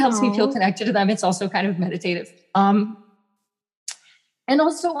 It helps me feel connected to them. It's also kind of meditative. And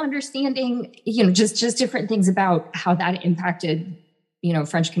also understanding, just different things about how that impacted,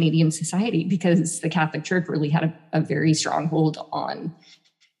 French Canadian society, because the Catholic Church really had a very strong hold on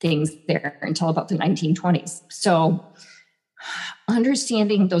things there until about the 1920s. So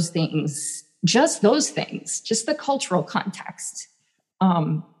understanding those things, just the cultural context,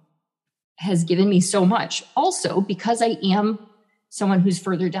 has given me so much. Also, because I am someone who's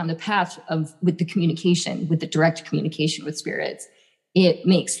further down the path with the direct communication with spirits, it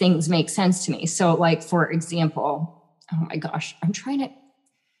makes things make sense to me. So like, for example, oh my gosh,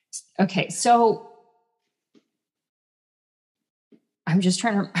 okay. So I'm just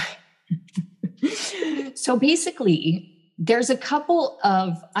trying to, so basically there's a couple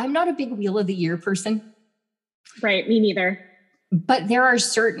of, I'm not a big Wheel of the Year person. Right. Me neither. But there are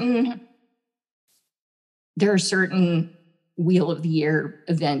certain Wheel of the Year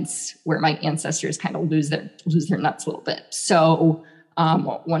events where my ancestors kind of lose their nuts a little bit. So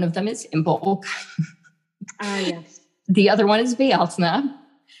one of them is Imbolc. Yes. The other one is Bealtaine.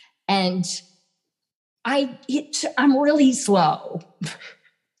 And I'm really slow.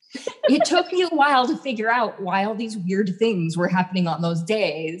 It took me a while to figure out why all these weird things were happening on those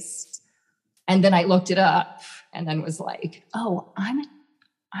days. And then I looked it up and then was like, oh, I'm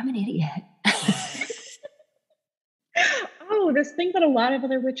an idiot. Oh, this thing that a lot of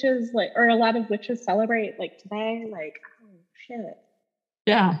other witches a lot of witches celebrate today, oh shit.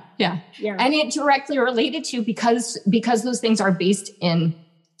 Yeah. And it directly related to, because those things are based in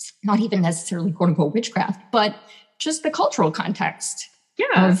not even necessarily quote unquote witchcraft, but just the cultural context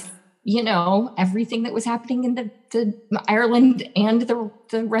of, everything that was happening in the Ireland and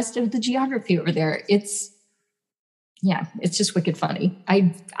the rest of the geography over there. It's just wicked funny.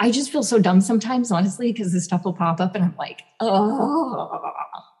 I just feel so dumb sometimes, honestly, because this stuff will pop up and I'm like, oh.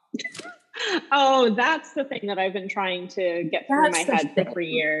 Oh, that's the thing that I've been trying to get through my head for 3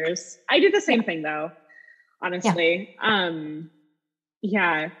 years. I do the same thing though, honestly.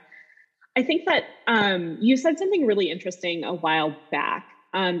 Yeah. I think that you said something really interesting a while back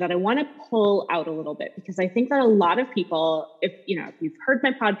that I want to pull out a little bit, because I think that a lot of people, if you've heard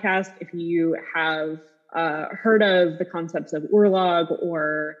my podcast, if you have heard of the concepts of Urlog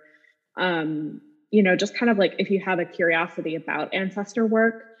or just kind of like if you have a curiosity about ancestor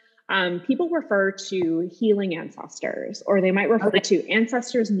work, people refer to healing ancestors, or they might refer to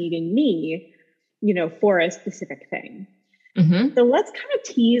ancestors meeting me, for a specific thing. Mm-hmm. So let's kind of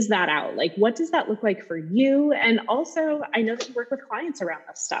tease that out. Like, what does that look like for you? And also, I know that you work with clients around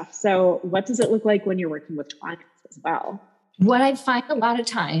this stuff. So what does it look like when you're working with clients as well? What I find a lot of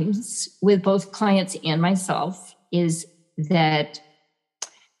times with both clients and myself is that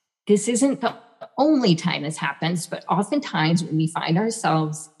this isn't the only time this happens, but oftentimes when we find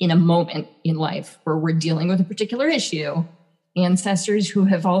ourselves in a moment in life where we're dealing with a particular issue, ancestors who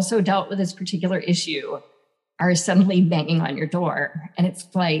have also dealt with this particular issue are suddenly banging on your door. And it's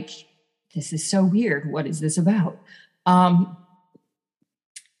like, this is so weird. What is this about?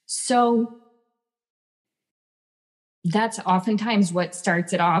 So that's oftentimes what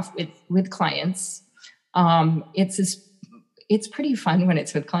starts it off with clients. It's pretty fun when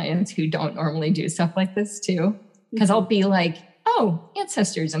it's with clients who don't normally do stuff like this too. Because I'll be like, oh,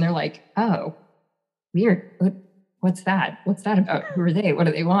 ancestors. And they're like, oh, weird. What's that? What's that about? Who are they? What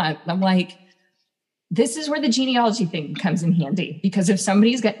do they want? And I'm like, this is where the genealogy thing comes in handy, because if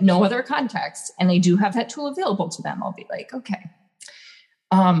somebody's got no other context and they do have that tool available to them, I'll be like, okay.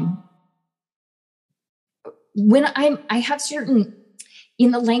 When I have certain,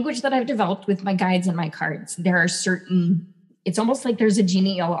 in the language that I've developed with my guides and my cards, there are certain, it's almost like there's a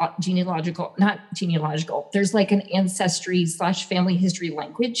there's like an ancestry/family history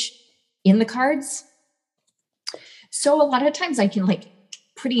language in the cards. So a lot of times I can like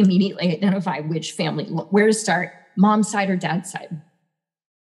pretty immediately identify which family, where to start, mom's side or dad's side.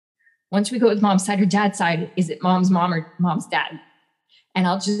 Once we go with mom's side or dad's side, is it mom's mom or mom's dad? And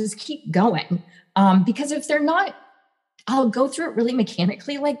I'll just keep going. Because if they're not, I'll go through it really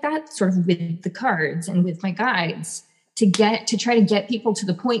mechanically like that, sort of with the cards and with my guides to try to get people to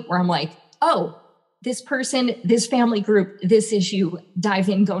the point where I'm like, oh, this person, this family group, this issue, dive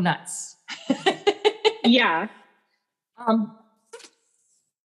in, go nuts. Yeah.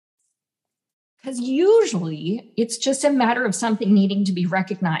 Because usually it's just a matter of something needing to be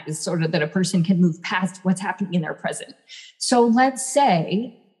recognized so that a person can move past what's happening in their present. So let's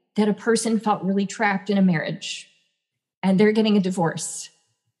say that a person felt really trapped in a marriage and they're getting a divorce.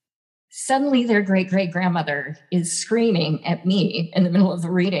 Suddenly their great-great-grandmother is screaming at me in the middle of the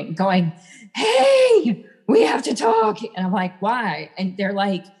reading going, hey, we have to talk. And I'm like, why? And they're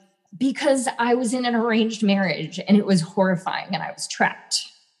like, because I was in an arranged marriage and it was horrifying and I was trapped.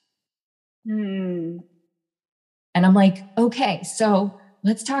 And I'm like, okay, so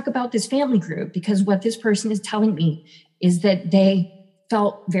let's talk about this family group, because what this person is telling me is that they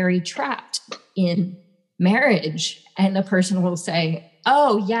felt very trapped in marriage. And the person will say,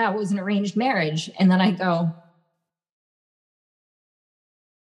 oh yeah, it was an arranged marriage. And then I go,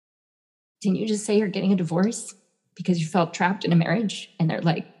 didn't you just say you're getting a divorce because you felt trapped in a marriage? And they're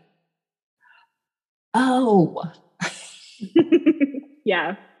like, oh.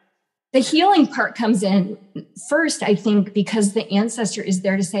 Yeah. The healing part comes in first, I think, because the ancestor is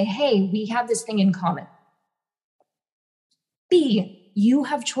there to say, hey, we have this thing in common. B, you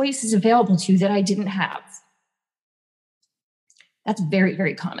have choices available to you that I didn't have. That's very,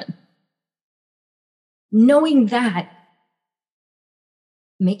 very common. Knowing that,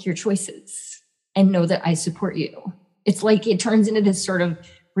 make your choices and know that I support you. It's like it turns into this sort of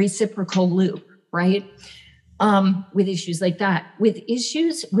reciprocal loop, right? With issues like that. With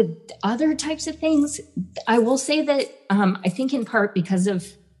issues with other types of things, I will say that I think in part because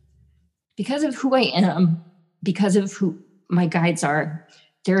of who I am, because of who my guides are,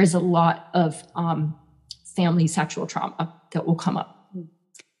 there is a lot of family sexual trauma that will come up.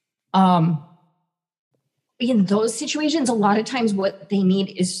 In those situations, a lot of times what they need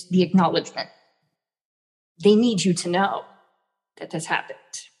is the acknowledgement. They need you to know that this happened,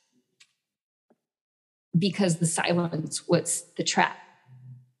 because the silence was the trap.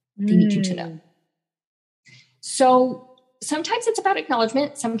 They need you to know. So sometimes it's about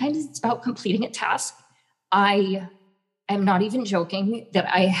acknowledgement. Sometimes it's about completing a task. I am not even joking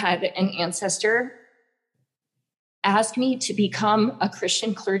that I had an ancestor ask me to become a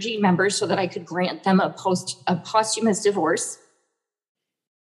Christian clergy member so that I could grant them a posthumous divorce.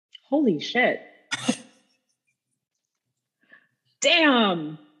 Holy shit.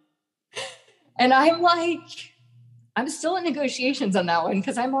 Damn. And I'm like, I'm still in negotiations on that one,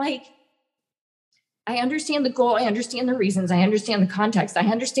 because I'm like, I understand the goal. I understand the reasons. I understand the context. I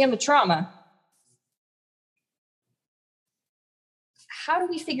understand the trauma. How do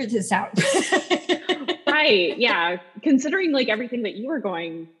we figure this out? Right. Yeah. Considering like everything that you were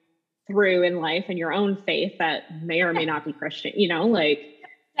going through in life and your own faith that may or may not be Christian, like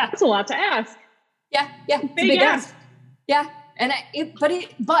that's a lot to ask. Yeah. It's a big ask. Yeah. And but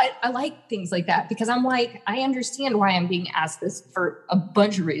I like things like that because I'm like, I understand why I'm being asked this for a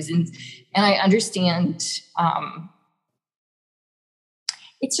bunch of reasons. And I understand,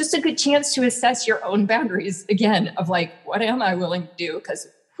 it's just a good chance to assess your own boundaries again of like, what am I willing to do? Because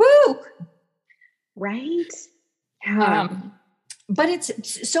right. Yeah. But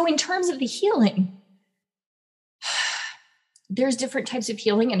it's so in terms of the healing, there's different types of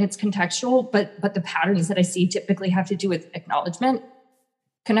healing and it's contextual, but the patterns that I see typically have to do with acknowledgement,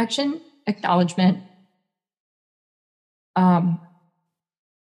 connection, acknowledgement.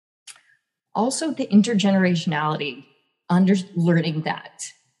 Also the intergenerationality, learning that.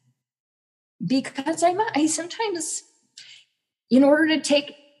 Because I sometimes, in order to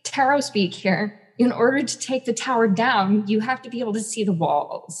take tarot speak here, in order to take the tower down, you have to be able to see the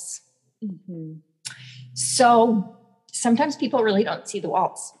walls. Mm-hmm. So sometimes people really don't see the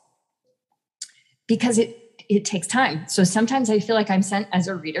walls because it takes time. So sometimes I feel like I'm sent as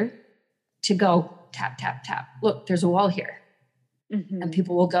a reader to go tap, tap, tap. Look, there's a wall here. Mm-hmm. And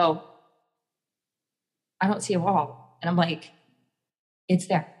people will go, I don't see a wall. And I'm like, it's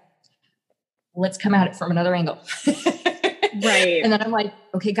there. Let's come at it from another angle. Right. And then I'm like,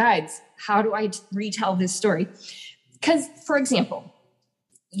 okay, guides, how do I retell this story? Because, for example,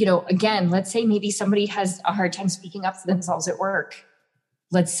 again, let's say maybe somebody has a hard time speaking up for themselves at work.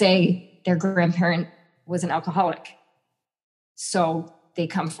 Let's say their grandparent was an alcoholic. So they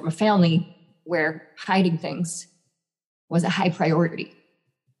come from a family where hiding things was a high priority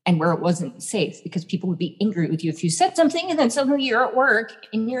and where it wasn't safe because people would be angry with you if you said something and then suddenly you're at work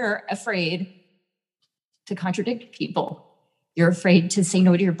and you're afraid to contradict people. You're afraid to say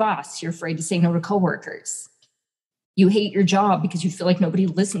no to your boss. You're afraid to say no to coworkers. You hate your job because you feel like nobody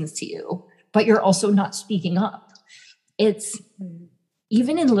listens to you, but you're also not speaking up. It's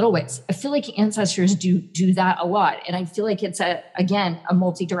even in little ways. I feel like ancestors do that a lot. And I feel like it's a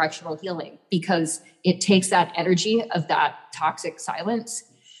multi-directional healing because it takes that energy of that toxic silence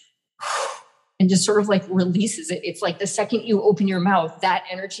and just sort of like releases it. It's like the second you open your mouth, that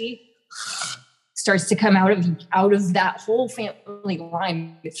energy starts to come out of that whole family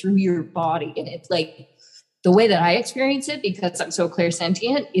line through your body. And it's like, the way that I experience it, because I'm so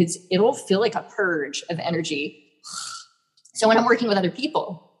clairsentient, is it'll feel like a purge of energy. So when I'm working with other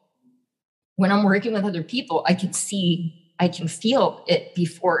people, I can feel it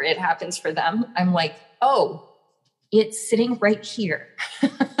before it happens for them. I'm like, oh, it's sitting right here.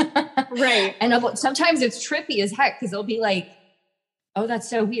 Right. And sometimes it's trippy as heck because they'll be like, oh, that's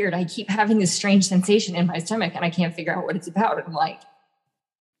so weird. I keep having this strange sensation in my stomach and I can't figure out what it's about. And I'm like,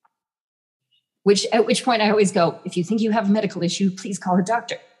 at which point I always go, if you think you have a medical issue, please call a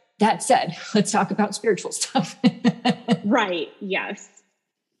doctor. That said, let's talk about spiritual stuff. Right. Yes.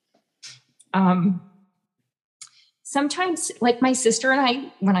 Sometimes like my sister and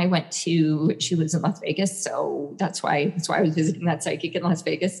I, when I went she lives in Las Vegas. So that's why I was visiting that psychic in Las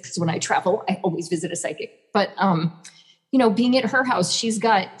Vegas. Cause when I travel, I always visit a psychic, but, being at her house,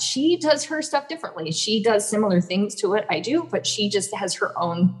 she does her stuff differently. She does similar things to what I do, but she just has her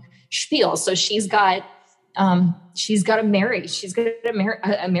own spiel. So she's got a Marian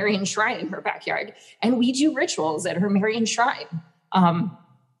shrine in her backyard, and we do rituals at her Marian shrine.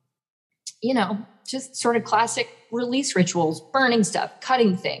 Just sort of classic release rituals, burning stuff,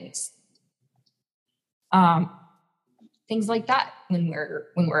 cutting things, things like that when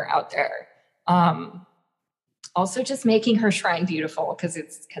we're out there. Also just making her shrine beautiful because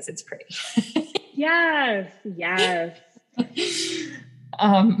it's pretty. Yes.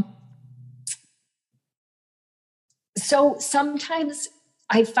 So sometimes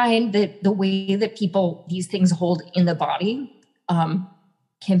I find that the way that these things hold in the body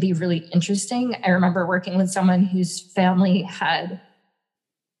can be really interesting. I remember working with someone whose family had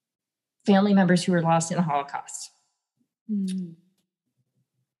family members who were lost in the Holocaust. Mm.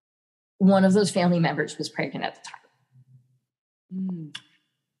 One of those family members was pregnant at the time. Mm.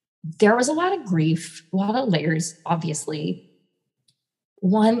 There was a lot of grief, a lot of layers, obviously.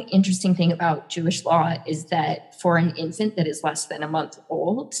 One interesting thing about Jewish law is that for an infant that is less than a month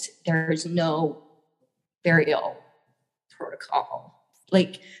old, there's no burial protocol.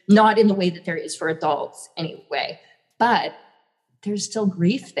 Like, not in the way that there is for adults anyway. But there's still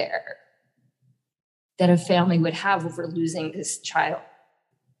grief there that a family would have over losing this child.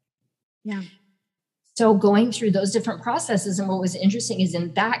 Yeah. So going through those different processes, and what was interesting is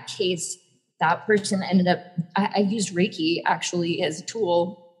in that case, that person ended up, I used Reiki actually as a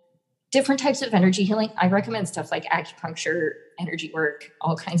tool, different types of energy healing. I recommend stuff like acupuncture, energy work,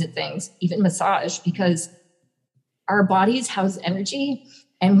 all kinds of things, even massage, because our bodies house energy.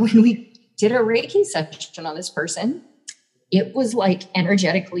 And when we did a Reiki session on this person. It was like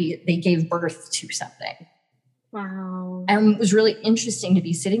energetically, they gave birth to something. Wow. And it was really interesting to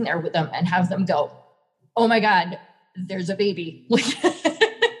be sitting there with them and have them go, oh my God, there's a baby.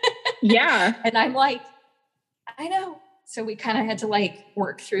 Yeah. And I'm like, I know. So we kind of had to like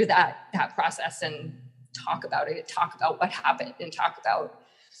work through that process and talk about it, talk about what happened, and talk about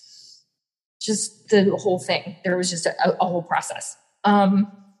just the whole thing. There was just a whole process.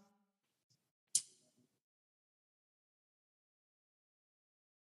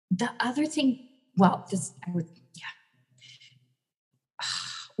 The other thing,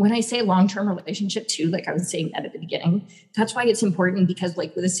 when I say long-term relationship too, like I was saying that at the beginning, that's why it's important, because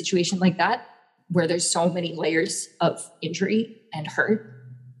like with a situation like that, where there's so many layers of injury and hurt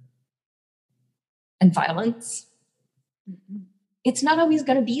and violence, it's not always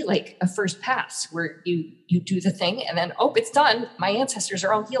going to be like a first pass where you do the thing and then, oh, it's done. My ancestors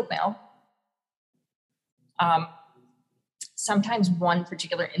are all healed now. Sometimes one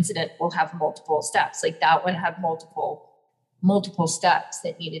particular incident will have multiple steps. Like that one had multiple steps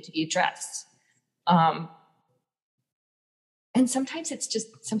that needed to be addressed. And sometimes it's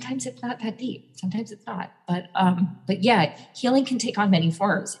not that deep. Sometimes it's not. But yeah, healing can take on many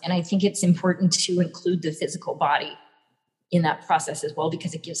forms. And I think it's important to include the physical body in that process as well,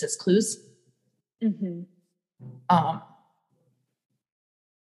 because it gives us clues. Mm-hmm.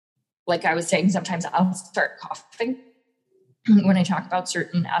 Like I was saying, sometimes I'll start coughing when I talk about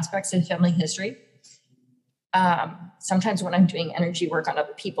certain aspects of family history. Sometimes when I'm doing energy work on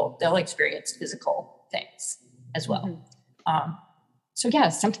other people, they'll experience physical things as well. Mm-hmm. So yeah,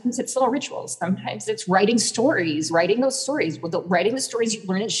 sometimes it's little rituals. Sometimes it's writing those stories, writing the stories you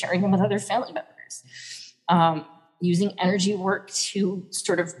learn and sharing them with other family members. Using energy work to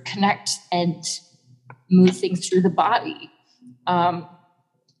sort of connect and move things through the body. I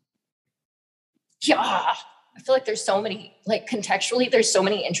feel like there's so many, like contextually, there's so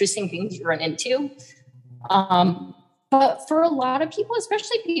many interesting things you run into. But for a lot of people,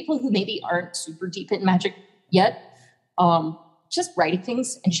 especially people who maybe aren't super deep in magic yet, just writing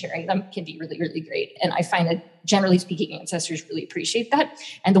things and sharing them can be really, really great. And I find that generally speaking, ancestors really appreciate that.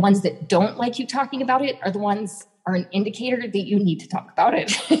 And the ones that don't like you talking about it are an indicator that you need to talk about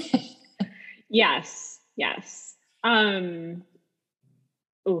it. Yes.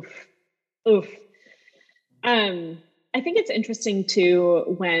 Oof. I think it's interesting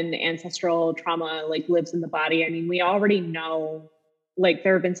too, when ancestral trauma like lives in the body. I mean, we already know, like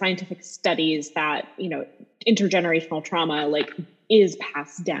there have been scientific studies that, intergenerational trauma like is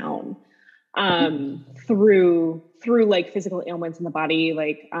passed down through like physical ailments in the body.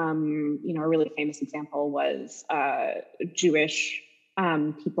 Like, a really famous example was Jewish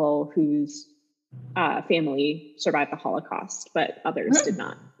people whose family survived the Holocaust, but others did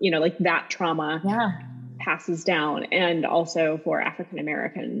not. Like that trauma passes down, and also for African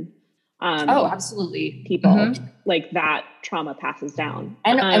American absolutely people, like that trauma passes down.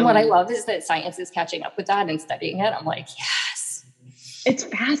 And what I love is that science is catching up with that and studying it. I'm like, yes. It's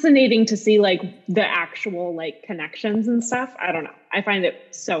fascinating to see like the actual like connections and stuff. I don't know. I find it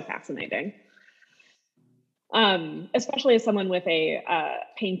so fascinating. Especially as someone with a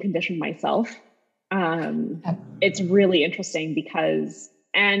pain condition myself. It's really interesting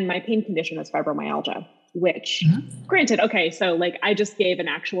and my pain condition is fibromyalgia, which granted, okay, so like I just gave an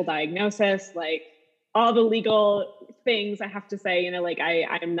actual diagnosis, like all the legal things I have to say, like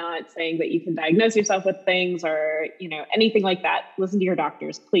I'm not saying that you can diagnose yourself with things or, anything like that. Listen to your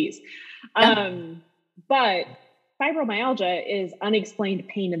doctors, please. But fibromyalgia is unexplained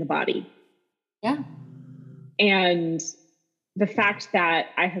pain in the body. Yeah. And the fact that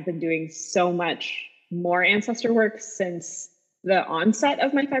I have been doing so much more ancestor work since the onset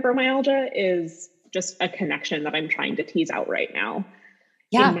of my fibromyalgia is just a connection that I'm trying to tease out right now.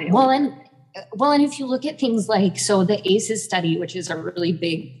 Yeah. And if you look at things like, so the ACEs study, which is a really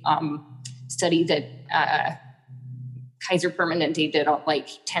big study that Kaiser Permanente did on like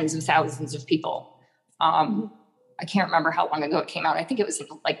tens of thousands of people. I can't remember how long ago it came out. I think it was in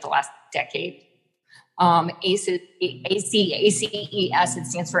like the last decade. ACEs, it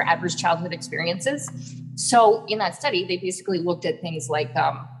stands for Adverse Childhood Experiences. So in that study, they basically looked at things like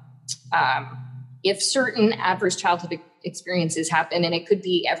if certain adverse childhood experiences happen, and it could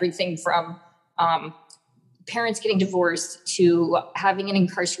be everything from parents getting divorced to having an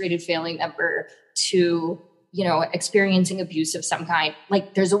incarcerated family member to, experiencing abuse of some kind.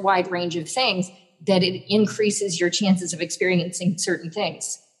 Like there's a wide range of things that it increases your chances of experiencing certain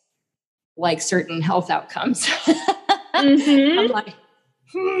things, like certain health outcomes. I'm like,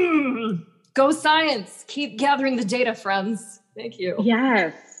 go science. Keep gathering the data, friends. Thank you.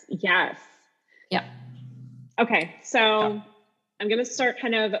 Yes. Yeah. Okay. So I'm going to start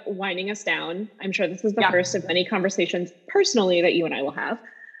kind of winding us down. I'm sure this is the first of many conversations personally that you and I will have.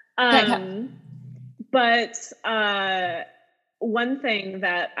 But one thing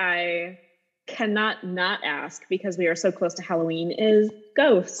that I cannot not ask, because we are so close to Halloween, is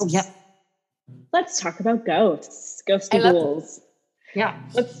ghosts. Oh, yeah. Let's talk about ghosts. Ghosty ghouls.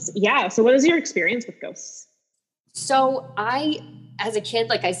 Yeah. So what is your experience with ghosts? So as a kid,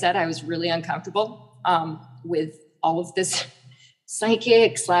 like I said, I was really uncomfortable with all of this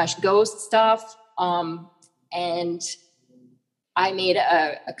psychic / ghost stuff. And I made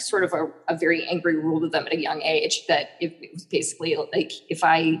a sort of a very angry rule to them at a young age that it was basically like, if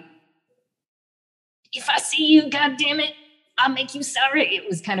I see you, God damn it, I'll make you sorry. It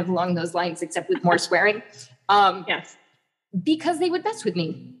was kind of along those lines, except with more swearing. Yes. Because they would mess with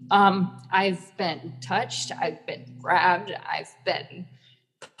me. I've been touched. I've been grabbed. I've been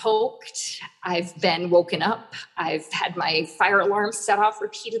poked. I've been woken up. I've had my fire alarm set off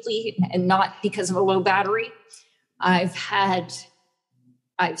repeatedly, and not because of a low battery. I've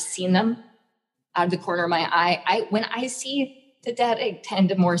seen them out of the corner of my eye. When I see the dead, I tend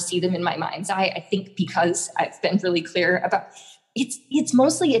to more see them in my mind's eye. I think because I've been really clear about it's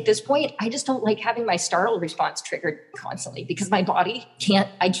mostly at this point, I just don't like having my startle response triggered constantly because my body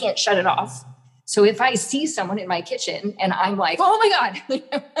I can't shut it off. So if I see someone in my kitchen and I'm like, oh my God, right.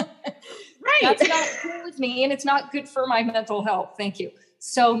 That's not cool with me, and it's not good for my mental health. Thank you.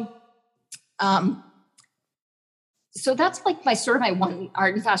 So that's like my one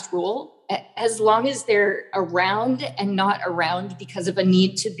hard and fast rule. As long as they're around and not around because of a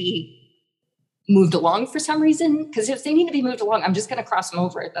need to be moved along for some reason. Because if they need to be moved along, I'm just going to cross them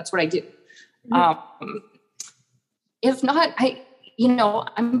over. That's what I do. Mm-hmm. If not,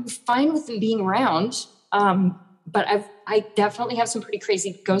 I'm fine with them being around. But I definitely have some pretty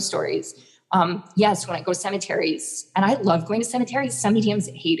crazy ghost stories. Yes, when I go to cemeteries, and I love going to cemeteries. Some mediums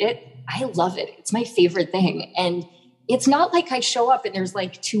hate it. I love it. It's my favorite thing. And it's not like I show up and there's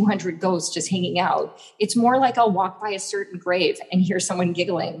like 200 ghosts just hanging out. It's more like I'll walk by a certain grave and hear someone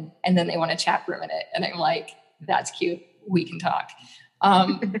giggling, and then they want to chat for a minute. And I'm like, that's cute. We can talk.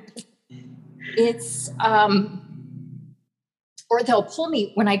 Or they'll pull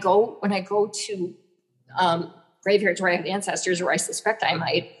me when I go to graveyards where I have ancestors, or I suspect I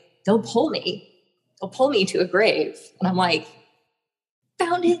might. They'll pull me to a grave, and I'm like,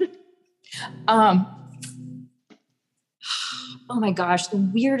 found it. Oh my gosh, the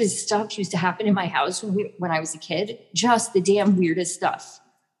weirdest stuff used to happen in my house when I was a kid. Just the damn weirdest stuff.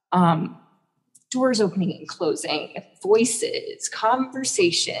 Doors opening and closing, voices,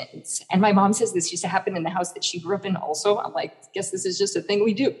 conversations. And my mom says this used to happen in the house that she grew up in also. I'm like, I guess this is just a thing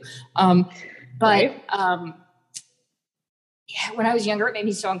we do. When I was younger, it made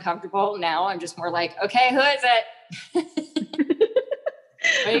me so uncomfortable. Now I'm just more like, okay, who is it?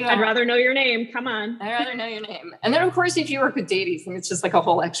 I'd rather know your name. Come on. I'd rather know your name. And then, of course, if you work with deities, then it's just like a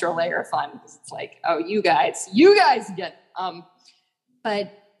whole extra layer of fun, because it's like, oh, you guys get. Oh my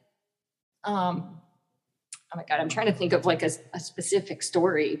God, I'm trying to think of like a specific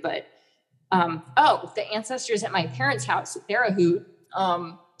story, but the ancestors at my parents' house at Therahoot,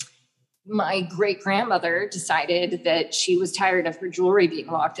 my great grandmother decided that she was tired of her jewelry being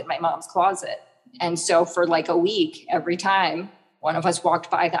locked in my mom's closet, and so for like a week, every time one of us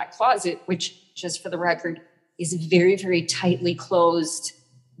walked by that closet, which, just for the record, is a very, very tightly closed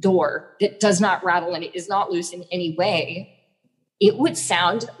door that does not rattle and it is not loose in any way, it would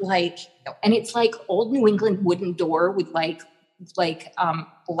sound like, and it's like old New England wooden door with like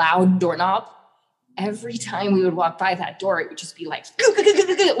loud doorknob. Every time we would walk by that door, it would just be like,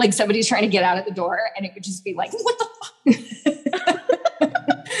 like somebody's trying to get out of the door, and it would just be like, what the fuck?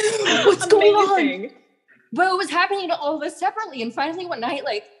 What's going on? But it was happening to all of us separately. And finally one night,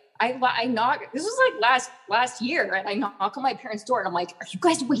 like I knock, this was like last year, and I knock on my parents' door and I'm like, are you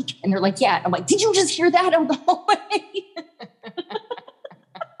guys awake? And they're like, yeah. And I'm like, did you just hear that out the hallway?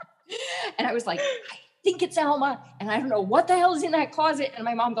 And I was like, I think it's Alma, and I don't know what the hell is in that closet. And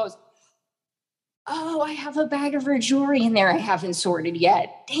my mom goes, oh, I have a bag of her jewelry in there I haven't sorted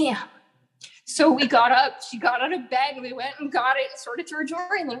yet. Damn. So we got up, she got out of bed, and we went and got it and sorted through her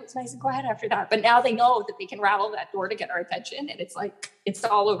jewelry, and then it was nice and quiet after that. But now they know that they can rattle that door to get our attention, and it's like, it's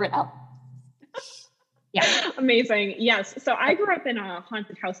all over now. Yeah. Amazing. Yes. So I grew up in a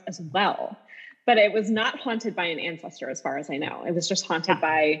haunted house as well, but it was not haunted by an ancestor as far as I know. It was just haunted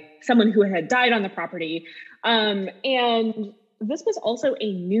by someone who had died on the property. And this was also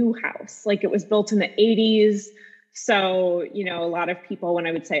a new house. Like, it was built in the 80s. So, a lot of people, when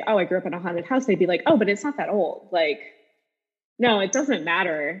I would say, oh, I grew up in a haunted house, they'd be like, oh, but it's not that old. Like, no, it doesn't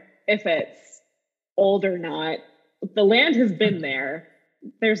matter if it's old or not, the land has been there.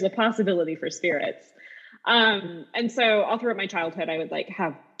 There's a possibility for spirits. And so all throughout my childhood, I would like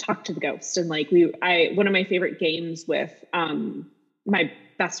have talked to the ghost, and like one of my favorite games with my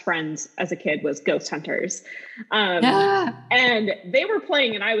best friends as a kid was Ghost Hunters. And they were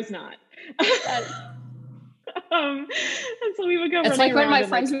playing and I was not. And so we would go. It's like when my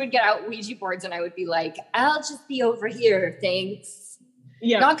friends would get out Ouija boards and I would be like, I'll just be over here. Thanks.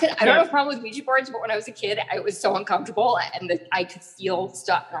 Yeah. I don't have a problem with Ouija boards, but when I was a kid, it was so uncomfortable and I could feel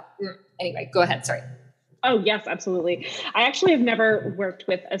stuff. Anyway, go ahead. Sorry. Oh, yes, absolutely. I actually have never worked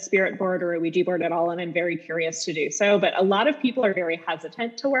with a spirit board or a Ouija board at all, and I'm very curious to do so. But a lot of people are very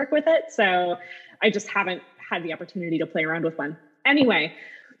hesitant to work with it. So I just haven't had the opportunity to play around with one. Anyway,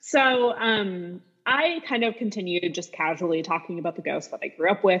 so I kind of continued just casually talking about the ghosts that I grew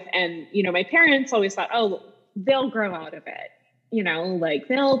up with. And, you know, my parents always thought, oh, they'll grow out of it. You know, like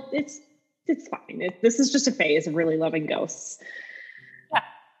it's fine. This is just a phase of really loving ghosts.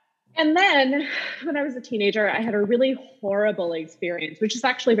 And then when I was a teenager, I had a really horrible experience, which is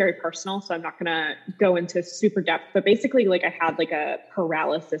actually very personal. So I'm not going to go into super depth, but basically like I had like a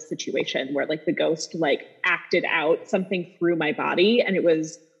paralysis situation where like the ghost like acted out something through my body. And it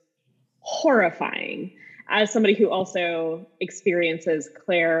was horrifying. As somebody who also experiences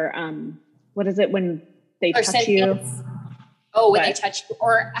what is it when they touch you? Oh, when they touch you,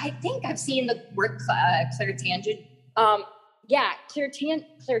 or I think I've seen the word clairtangent. Yeah, clairtangent.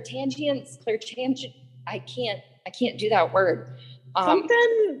 I can't do that word.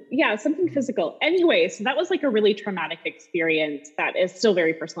 Something physical. Anyway, so that was like a really traumatic experience that is still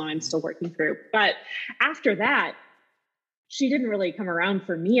very personal. I'm still working through. But after that, she didn't really come around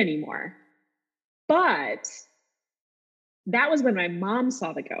for me anymore. But that was when my mom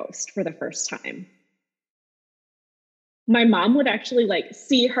saw the ghost for the first time. My mom would actually like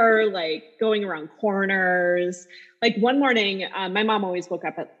see her like going around corners. Like one morning, my mom always woke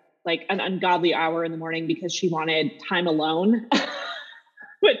up at like an ungodly hour in the morning because she wanted time alone,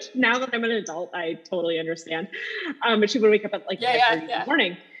 which now that I'm an adult, I totally understand. But she would wake up at like 5:30 in the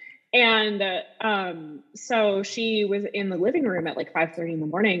morning. And so she was in the living room at like 5:30 in the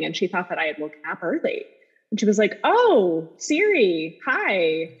morning and she thought that I had woken up early. And she was like, oh, Siri,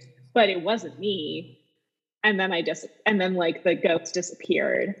 hi. But it wasn't me. And then like the ghost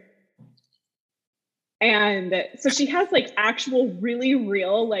disappeared. And so she has like actual really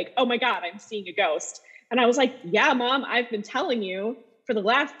real, like, oh my God, I'm seeing a ghost. And I was like, yeah, Mom, I've been telling you for the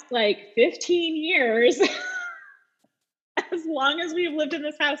last like 15 years, as long as we've lived in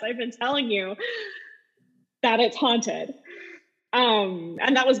this house, I've been telling you that it's haunted.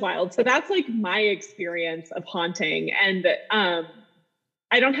 And that was wild. So that's like my experience of haunting. And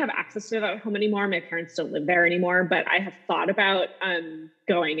I don't have access to that home anymore. My parents don't live there anymore, but I have thought about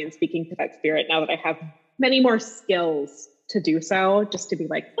going and speaking to that spirit now that I have many more skills to do so, just to be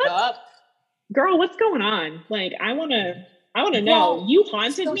like, girl, what's going on? Like, I want to know. You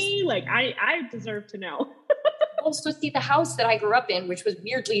haunted me. Like, I deserve to know. Also, see, the house that I grew up in, which was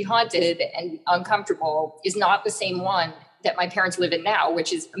weirdly haunted and uncomfortable, is not the same one that my parents live in now,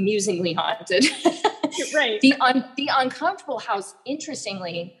 which is amusingly haunted. Right. The uncomfortable house,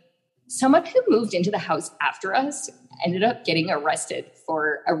 interestingly, someone who moved into the house after us ended up getting arrested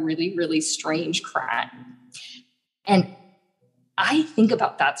for a really, really strange crime. And I think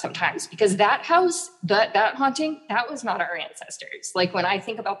about that sometimes because that house, that haunting, that was not our ancestors. Like when I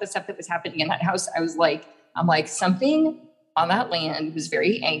think about the stuff that was happening in that house, I'm like, something on that land was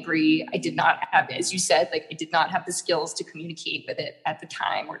very angry. I did not have, as you said, like I did not have the skills to communicate with it at the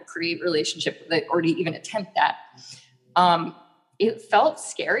time or to create a relationship with it or to even attempt that. It felt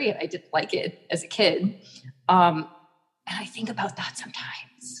scary and I didn't like it as a kid. And I think about that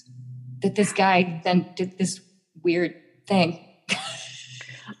sometimes, that this guy then did this weird thing.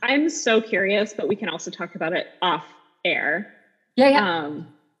 I'm so curious, but we can also talk about it off air. Yeah.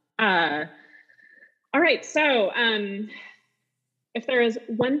 All right. So, if there is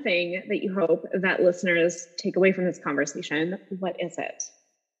one thing that you hope that listeners take away from this conversation, what is it?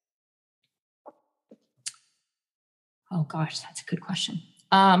 Oh gosh, that's a good question.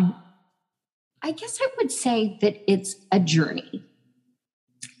 I guess I would say that it's a journey.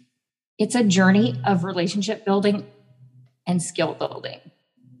 It's a journey of relationship building and skill building.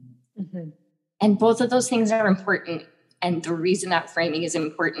 Mm-hmm. And both of those things are important. And the reason that framing is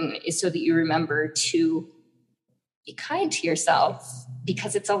important is so that you remember to be kind to yourself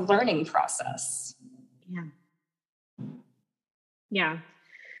because it's a learning process. Yeah.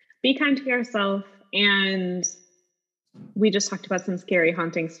 Be kind to yourself. And we just talked about some scary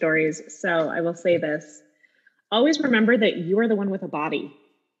haunting stories. So I will say this, always remember that you are the one with a body.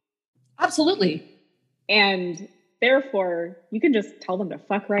 Absolutely. And therefore, you can just tell them to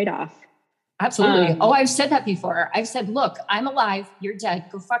fuck right off. Absolutely. I've said that before. I've said, look, I'm alive. You're dead.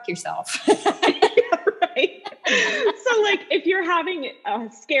 Go fuck yourself. Right. So like, if you're having a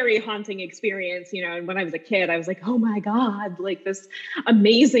scary, haunting experience, you know, and when I was a kid, I was like, oh my God, like this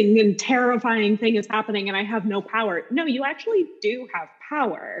amazing and terrifying thing is happening and I have no power. No, you actually do have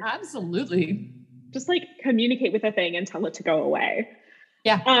power. Absolutely. Just like communicate with the thing and tell it to go away.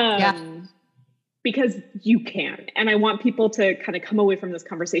 Yeah. Because you can. And I want people to kind of come away from this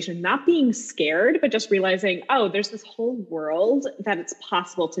conversation, not being scared, but just realizing, oh, there's this whole world that it's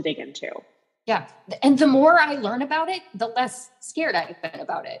possible to dig into. Yeah. And the more I learn about it, the less scared I've been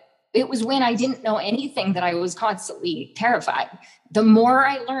about it. It was when I didn't know anything that I was constantly terrified. The more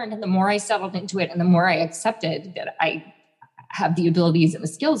I learned and the more I settled into it and the more I accepted that I have the abilities and the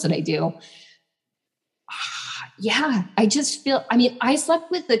skills that I do. Yeah, I just feel, I mean, I slept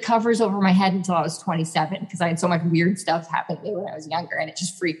with the covers over my head until I was 27 because I had so much weird stuff happen to me when I was younger and it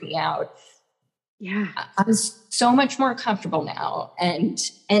just freaked me out. Yeah. I'm so much more comfortable now and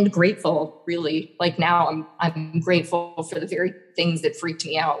grateful, really. Like now I'm grateful for the very things that freaked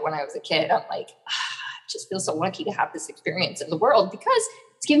me out when I was a kid. I'm like, I just feel so lucky to have this experience in the world because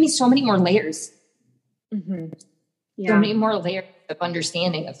it's given me so many more layers. Mm-hmm. Yeah. So many more layers of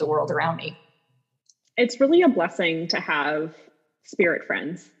understanding of the world around me. It's really a blessing to have spirit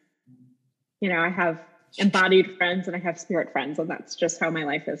friends. You know, I have embodied friends and I have spirit friends, and that's just how my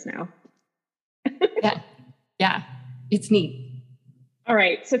life is now. Yeah. It's neat. All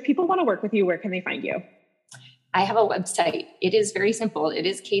right. So if people want to work with you, where can they find you? I have a website. It is very simple. It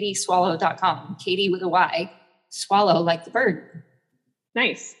is katieswallow.com. Katie with a Y, swallow like the bird.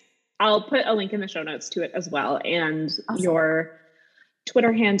 Nice. I'll put a link in the show notes to it as well. And awesome. Your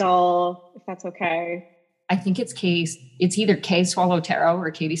Twitter handle, if that's okay. I think it's either K Swallow Tarot or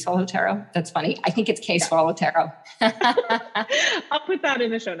Katie Swallow Tarot. That's funny. I think it's K Swallow Tarot. I'll put that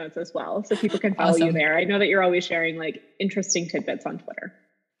in the show notes as well so people can follow you there. I know that you're always sharing like interesting tidbits on Twitter.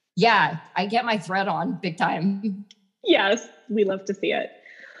 Yeah, I get my thread on big time. Yes, we love to see it.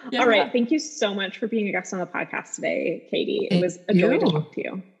 Yeah. All right. Thank you so much for being a guest on the podcast today, Katie. It was a joy to talk to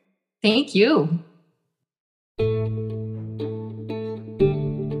you. Thank you.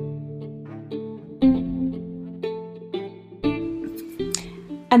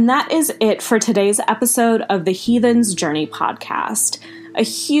 And that is it for today's episode of the Heathen's Journey podcast. A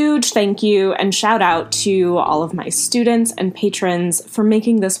huge thank you and shout out to all of my students and patrons for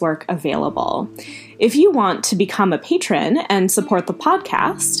making this work available. If you want to become a patron and support the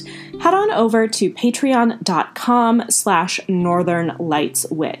podcast, head on over to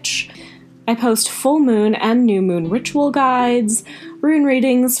patreon.com/northernlightswitch. I post full moon and new moon ritual guides, rune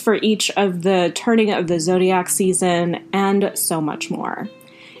readings for each of the turning of the zodiac season, and so much more.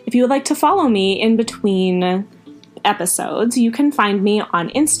 If you would like to follow me in between episodes, you can find me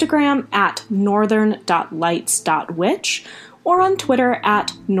on Instagram at northern.lights.witch or on Twitter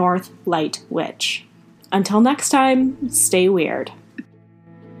at northlightwitch. Until next time, stay weird.